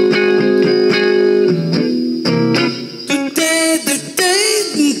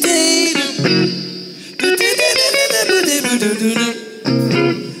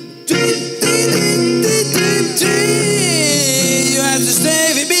 You have to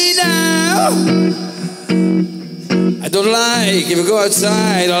stay with me now. I don't like if you go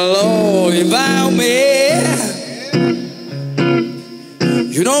outside alone without me.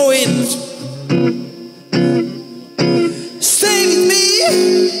 You know it. Stay with me.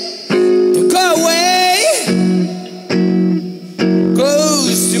 Don't go away.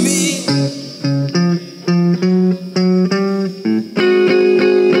 Close to me.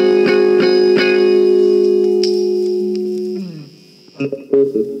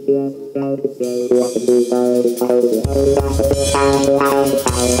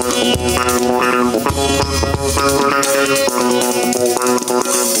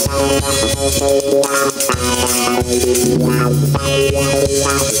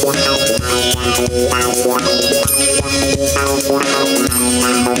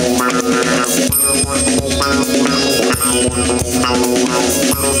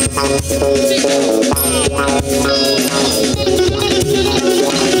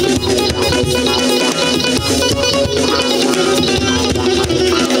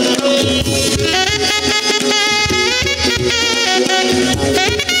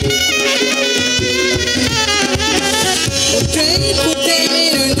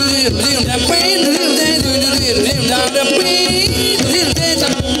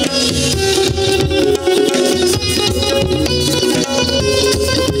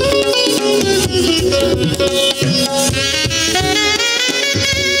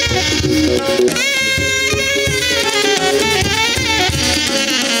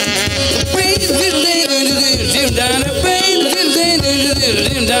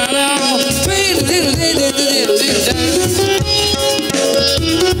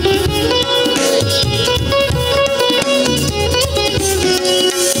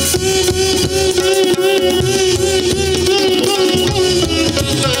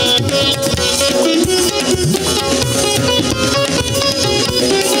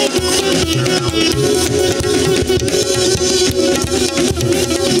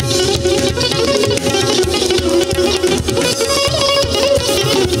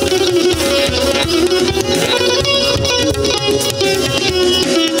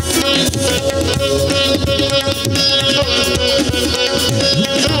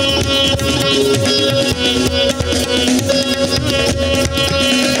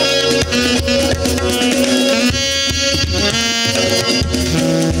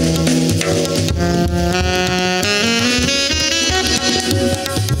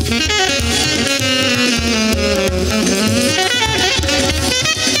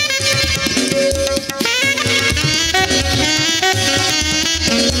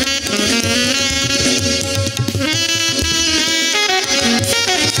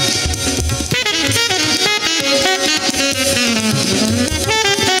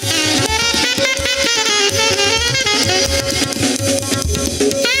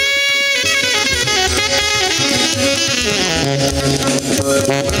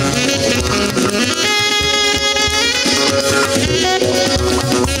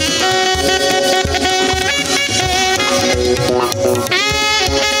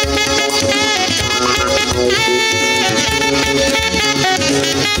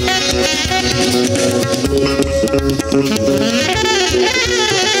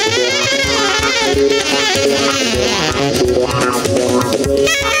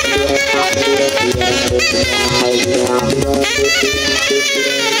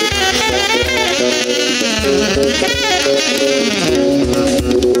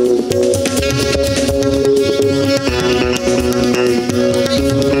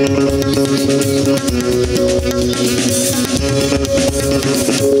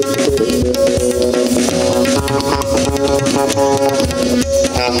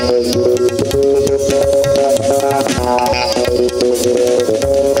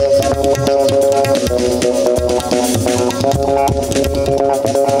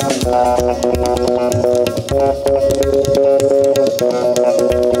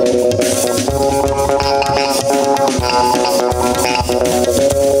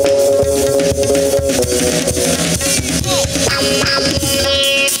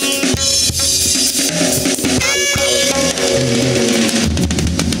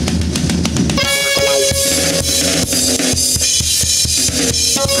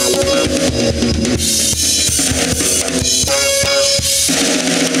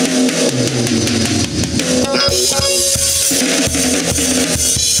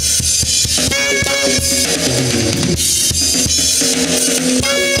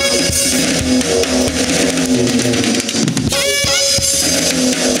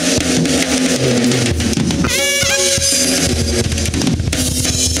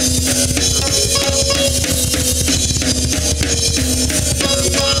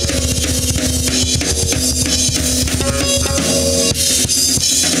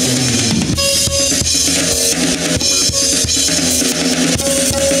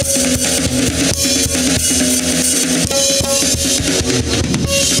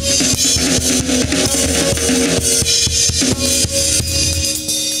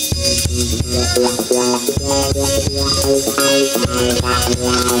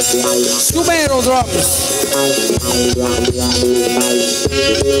 Scubero drums.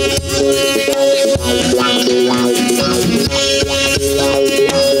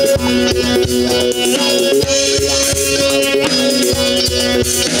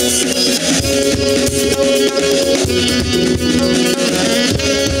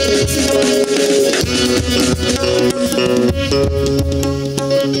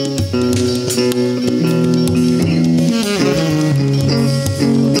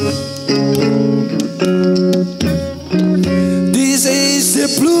 This is the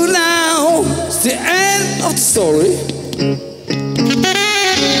blue now, it's the end of the story.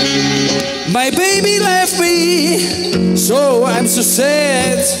 My baby left me, so I'm so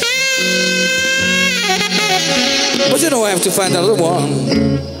sad. But you know I have to find another one.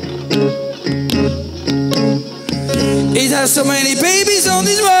 It has so many babies on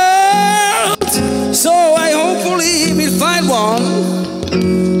this world, so I hopefully will find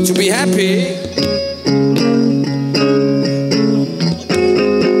one to be happy.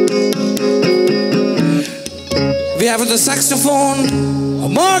 We have the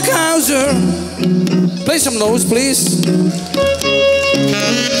saxophone, Mark Hauser. Play some notes, please.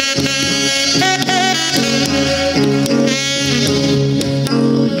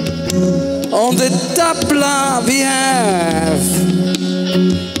 On the tabla we have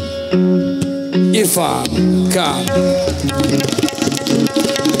Irfan Khan.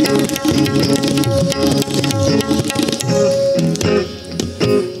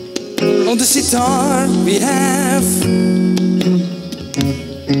 On the sitar we have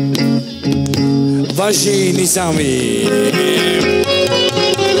Vajini Sami.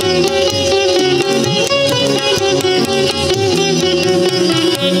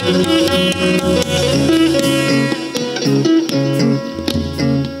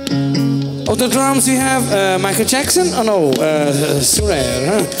 On the drums we have Michael Jackson. Oh no, Surer.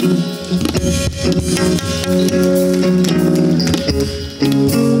 Huh?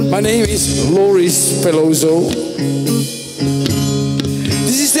 My name is Loris Peloso.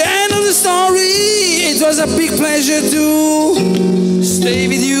 This is the end of the story. It was a big pleasure to stay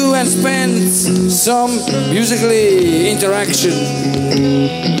with you and spend some musically interaction.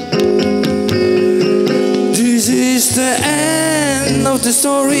 This is the end of the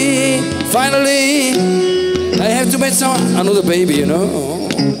story. Finally, I have to make another baby, you know,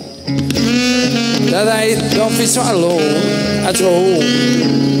 that I don't feel so alone at home.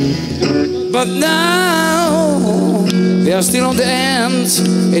 But now we are still on the end.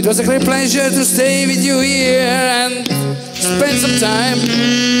 It was a great pleasure to stay with you here and spend some time.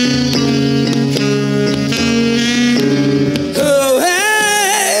 Oh,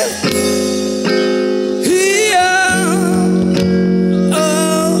 hey, here,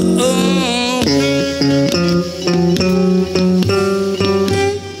 oh, oh.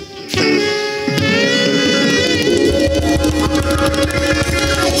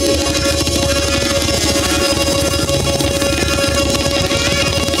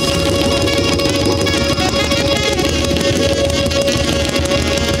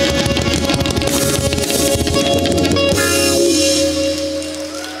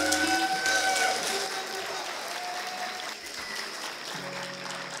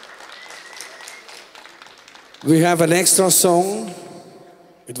 We have an extra song.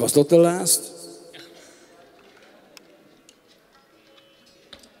 It was not the last.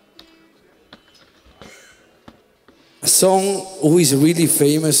 A song who is really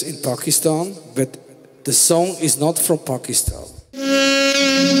famous in Pakistan, but the song is not from Pakistan.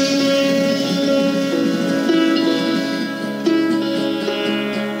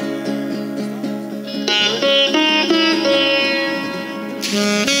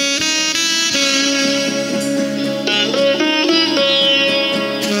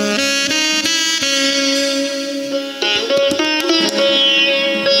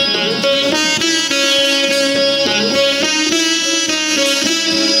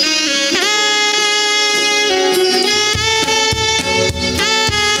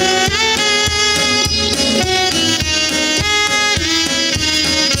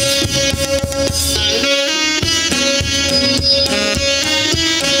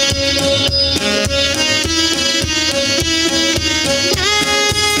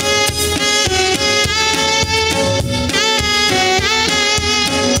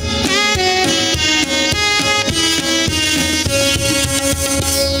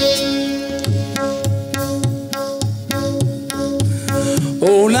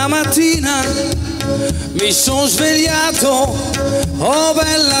 Una mattina mi sono svegliato, oh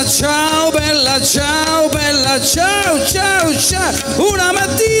bella ciao, bella ciao, bella ciao, ciao, ciao. Una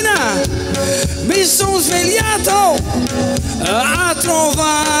mattina mi sono svegliato a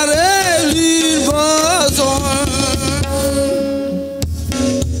trovare l'invaso.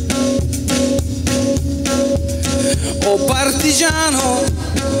 Oh partigiano,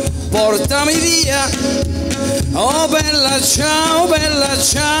 portami via. Oh bella ciao, bella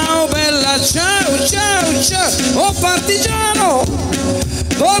ciao, bella ciao, ciao, ciao. Oh partigiano,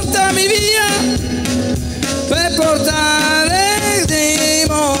 portami via per portare dei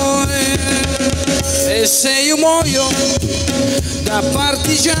demoni. E se io muoio da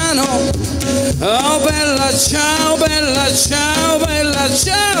partigiano, oh bella ciao, bella ciao, bella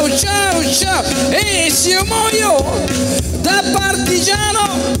ciao, ciao, ciao. E se io muoio da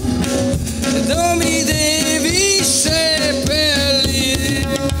partigiano, tu mi devi seppellire.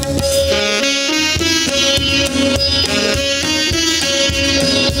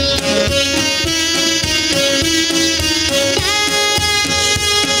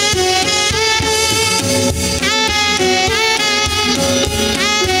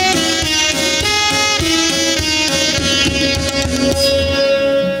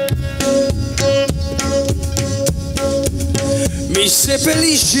 Mi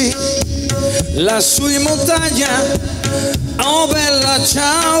seppellisci lassù in montagna, oh bella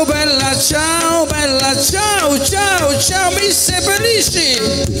ciao, bella ciao, bella ciao, ciao, ciao. Mi seppellisci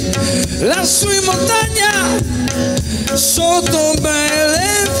lassù in montagna sotto un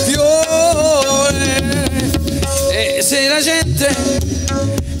bel fiore. E se la gente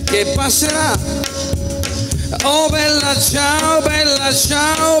che passerà, oh bella ciao, bella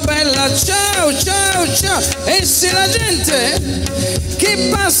ciao, bella ciao, ciao, ciao. E se la gente che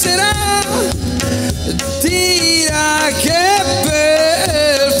passerà dirà che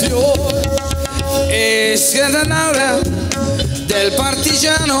bel fiore. E se la laurea del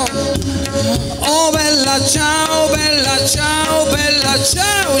partigiano, oh bella ciao, bella ciao, bella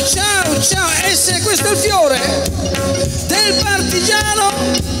ciao, ciao, ciao. E se questo è il fiore del partigiano,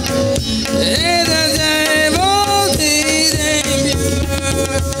 e devo dire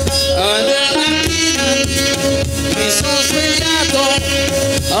mi sono svegliato,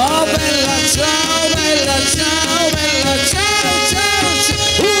 oh bella ciao, bella ciao, bella ciao, ciao, ciao.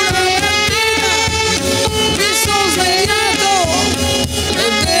 Una mattina mi sono svegliato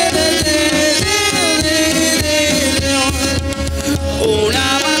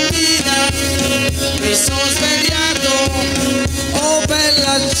una mattina mi sono svegliato, oh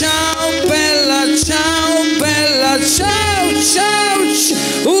bella ciao, bella ciao, bella ciao, ciao, ciao.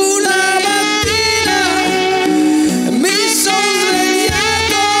 Una mattina mi sono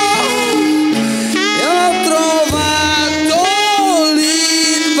svegliato e ho trovato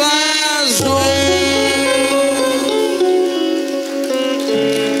l'invaso.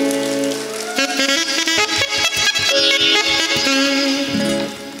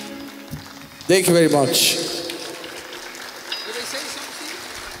 Thank you very much.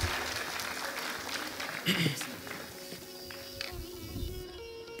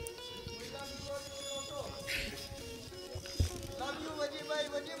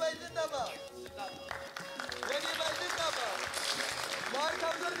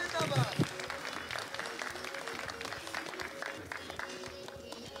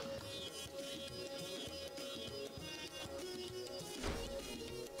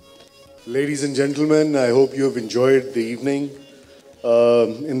 Ladies and gentlemen, I hope you have enjoyed the evening.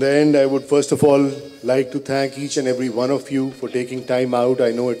 In the end, I would first of all like to thank each and every one of you for taking time out.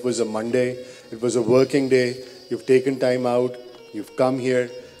 I know it was a Monday, it was a working day. You've taken time out, you've come here,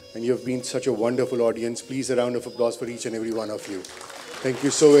 and you've been such a wonderful audience. Please, a round of applause for each and every one of you. Thank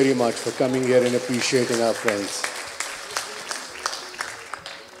you so very much for coming here and appreciating our friends.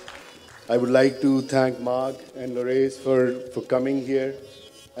 I would like to thank Mark and Lorenz for coming here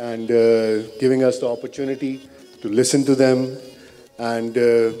and giving us the opportunity to listen to them and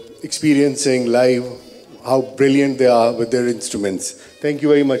experiencing live how brilliant they are with their instruments. Thank you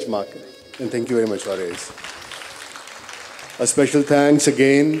very much, Mark, and thank you very much, Lorenz. A special thanks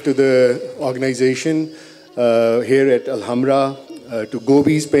again to the organization here at Alhamra, to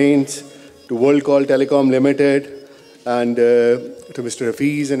Gobi's Paints, to World Call Telecom Limited, and to Mr.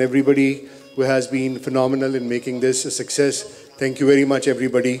 Hafiz and everybody who has been phenomenal in making this a success. Thank you very much,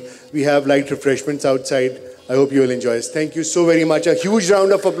 everybody. We have light refreshments outside. I hope you will enjoy it. Thank you so very much. A huge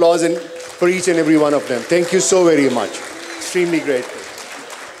round of applause for each and every one of them. Thank you so very much. Extremely grateful.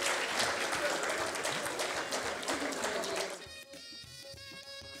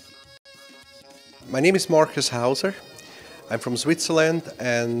 My name is Markus Hauser. I'm from Switzerland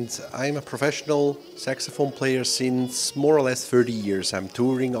and I'm a professional saxophone player since more or less 30 years. I'm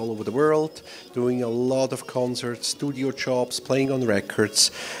touring all over the world, doing a lot of concerts, studio jobs, playing on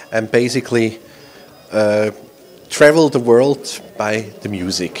records, and basically travel the world by the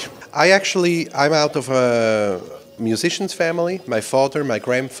music. I'm out of a musician's family. My father, my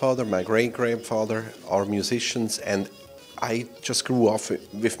grandfather, my great-grandfather are musicians, and I just grew up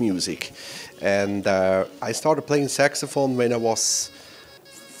with music. And I started playing saxophone when I was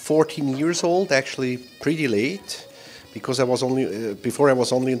 14 years old, actually pretty late, because before I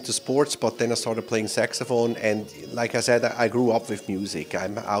was only into sports, but then I started playing saxophone, and like I said, I grew up with music.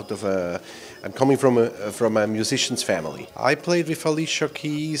 I'm coming from a musician's family. I played with Alicia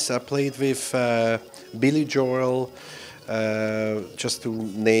Keys, I played with Billy Joel, just to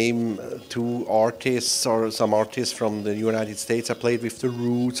name two artists or some artists from the United States. I played with The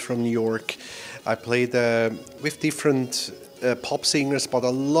Roots from New York. I played with different pop singers, but a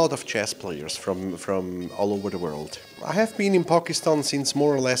lot of jazz players from all over the world. I have been in Pakistan since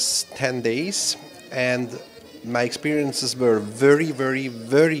more or less 10 days, and my experiences were very, very,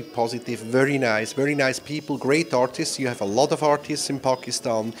 very positive, very nice people, great artists. You have a lot of artists in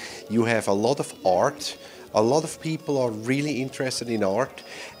Pakistan, you have a lot of art. A lot of people are really interested in art,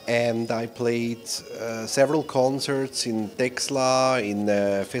 and I played several concerts in Texla, in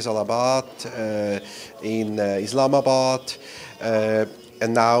Faisalabad, in Islamabad,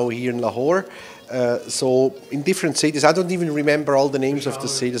 and now here in Lahore. So in different cities. I don't even remember all the names of the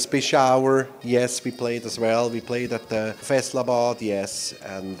cities. Peshawar, yes, we played as well. We played at Faisalabad, yes,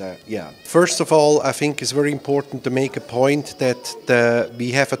 and yeah. First of all, I think it's very important to make a point that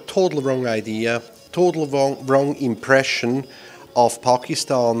we have a total wrong idea, total wrong impression of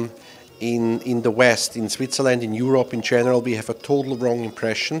Pakistan in the West, in Switzerland, in Europe in general. We have a total wrong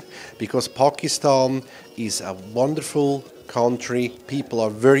impression, because Pakistan is a wonderful country. People are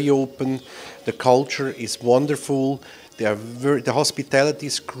very open. The culture is wonderful. The hospitality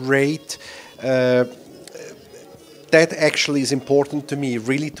is great. That actually is important to me,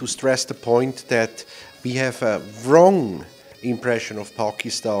 really, to stress the point that we have a wrong impression of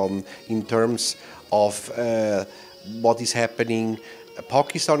Pakistan in terms of what is happening.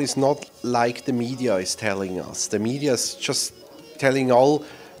 Pakistan is not like the media is telling us. The media is just telling all,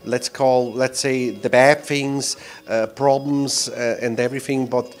 let's say, the bad things, problems and everything,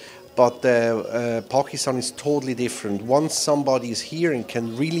 but Pakistan is totally different. Once somebody is here and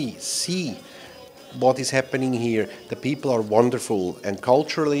can really see what is happening here, the people are wonderful, and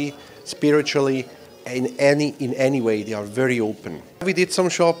culturally, spiritually, in any way, they are very open. We did some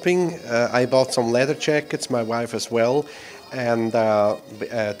shopping. I bought some leather jackets, my wife as well, and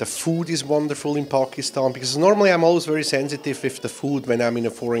the food is wonderful in Pakistan, because normally I'm always very sensitive with the food when I'm in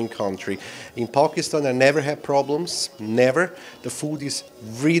a foreign country. In Pakistan, I never had problems, never. The food is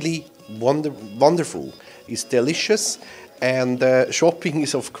really wonderful. It's delicious. And shopping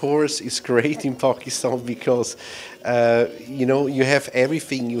is, of course, is great in Pakistan, because you know, you have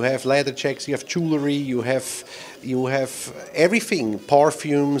everything. You have leather jackets, you have jewelry, you have everything,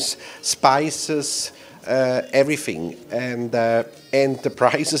 perfumes, spices, everything, and the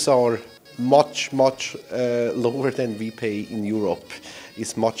prices are much lower than we pay in Europe.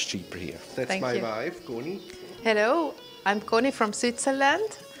 It's much cheaper here. That's my wife, Connie. Hello, I'm Connie from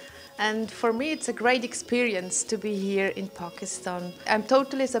Switzerland. And for me, it's a great experience to be here in Pakistan. I'm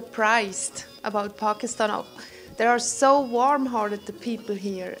totally surprised about Pakistan, They are so warm-hearted, the people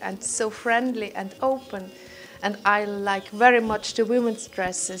here, and so friendly and open. And I like very much the women's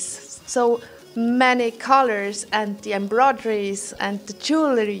dresses. So many colors and the embroideries and the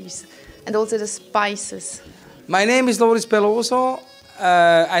jewelries and also the spices. My name is Loris Peloso.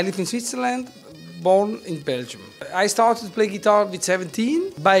 I live in Switzerland, born in Belgium. I started to play guitar with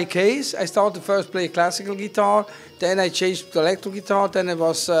 17 by case. I started first to play classical guitar, then I changed to electric guitar, then I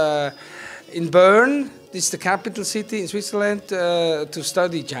was in Bern, this is the capital city in Switzerland, to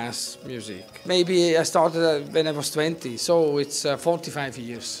study jazz music. Maybe I started when I was 20, so it's 45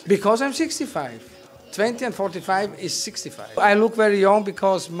 years. Because I'm 65. 20 and 45 is 65. I look very young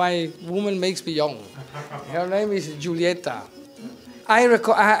because my woman makes me young. Her name is Giulietta. I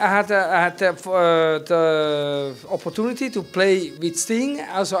had the opportunity to play with Sting.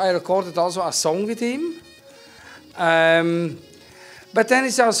 Also, I recorded also a song with him. But then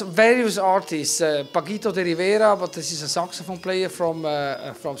it's also various artists. Paquito de Rivera, but this is a saxophone player from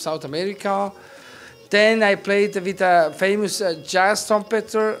South America. Then I played with a famous jazz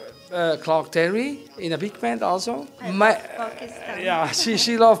trumpeter, Clark Terry, in a big band also. Pakistan. Yeah,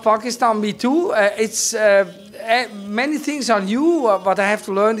 she loved Pakistan, me too. Many things are new. What I have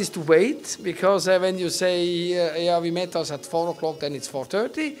to learn is to wait, because when you say, yeah, we met us at 4 o'clock, then it's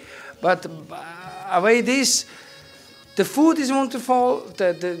 4:30. But away this, the food is wonderful,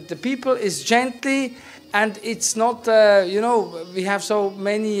 the people is gently, and it's not, you know, we have so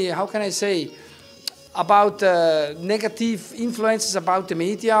many, how can I say, about negative influences about the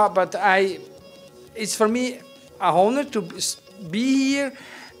media, but it's for me a honor to be here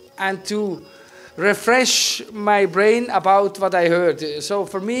and to refresh my brain about what I heard. So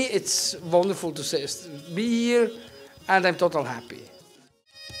for me it's wonderful to be here, and I'm totally happy.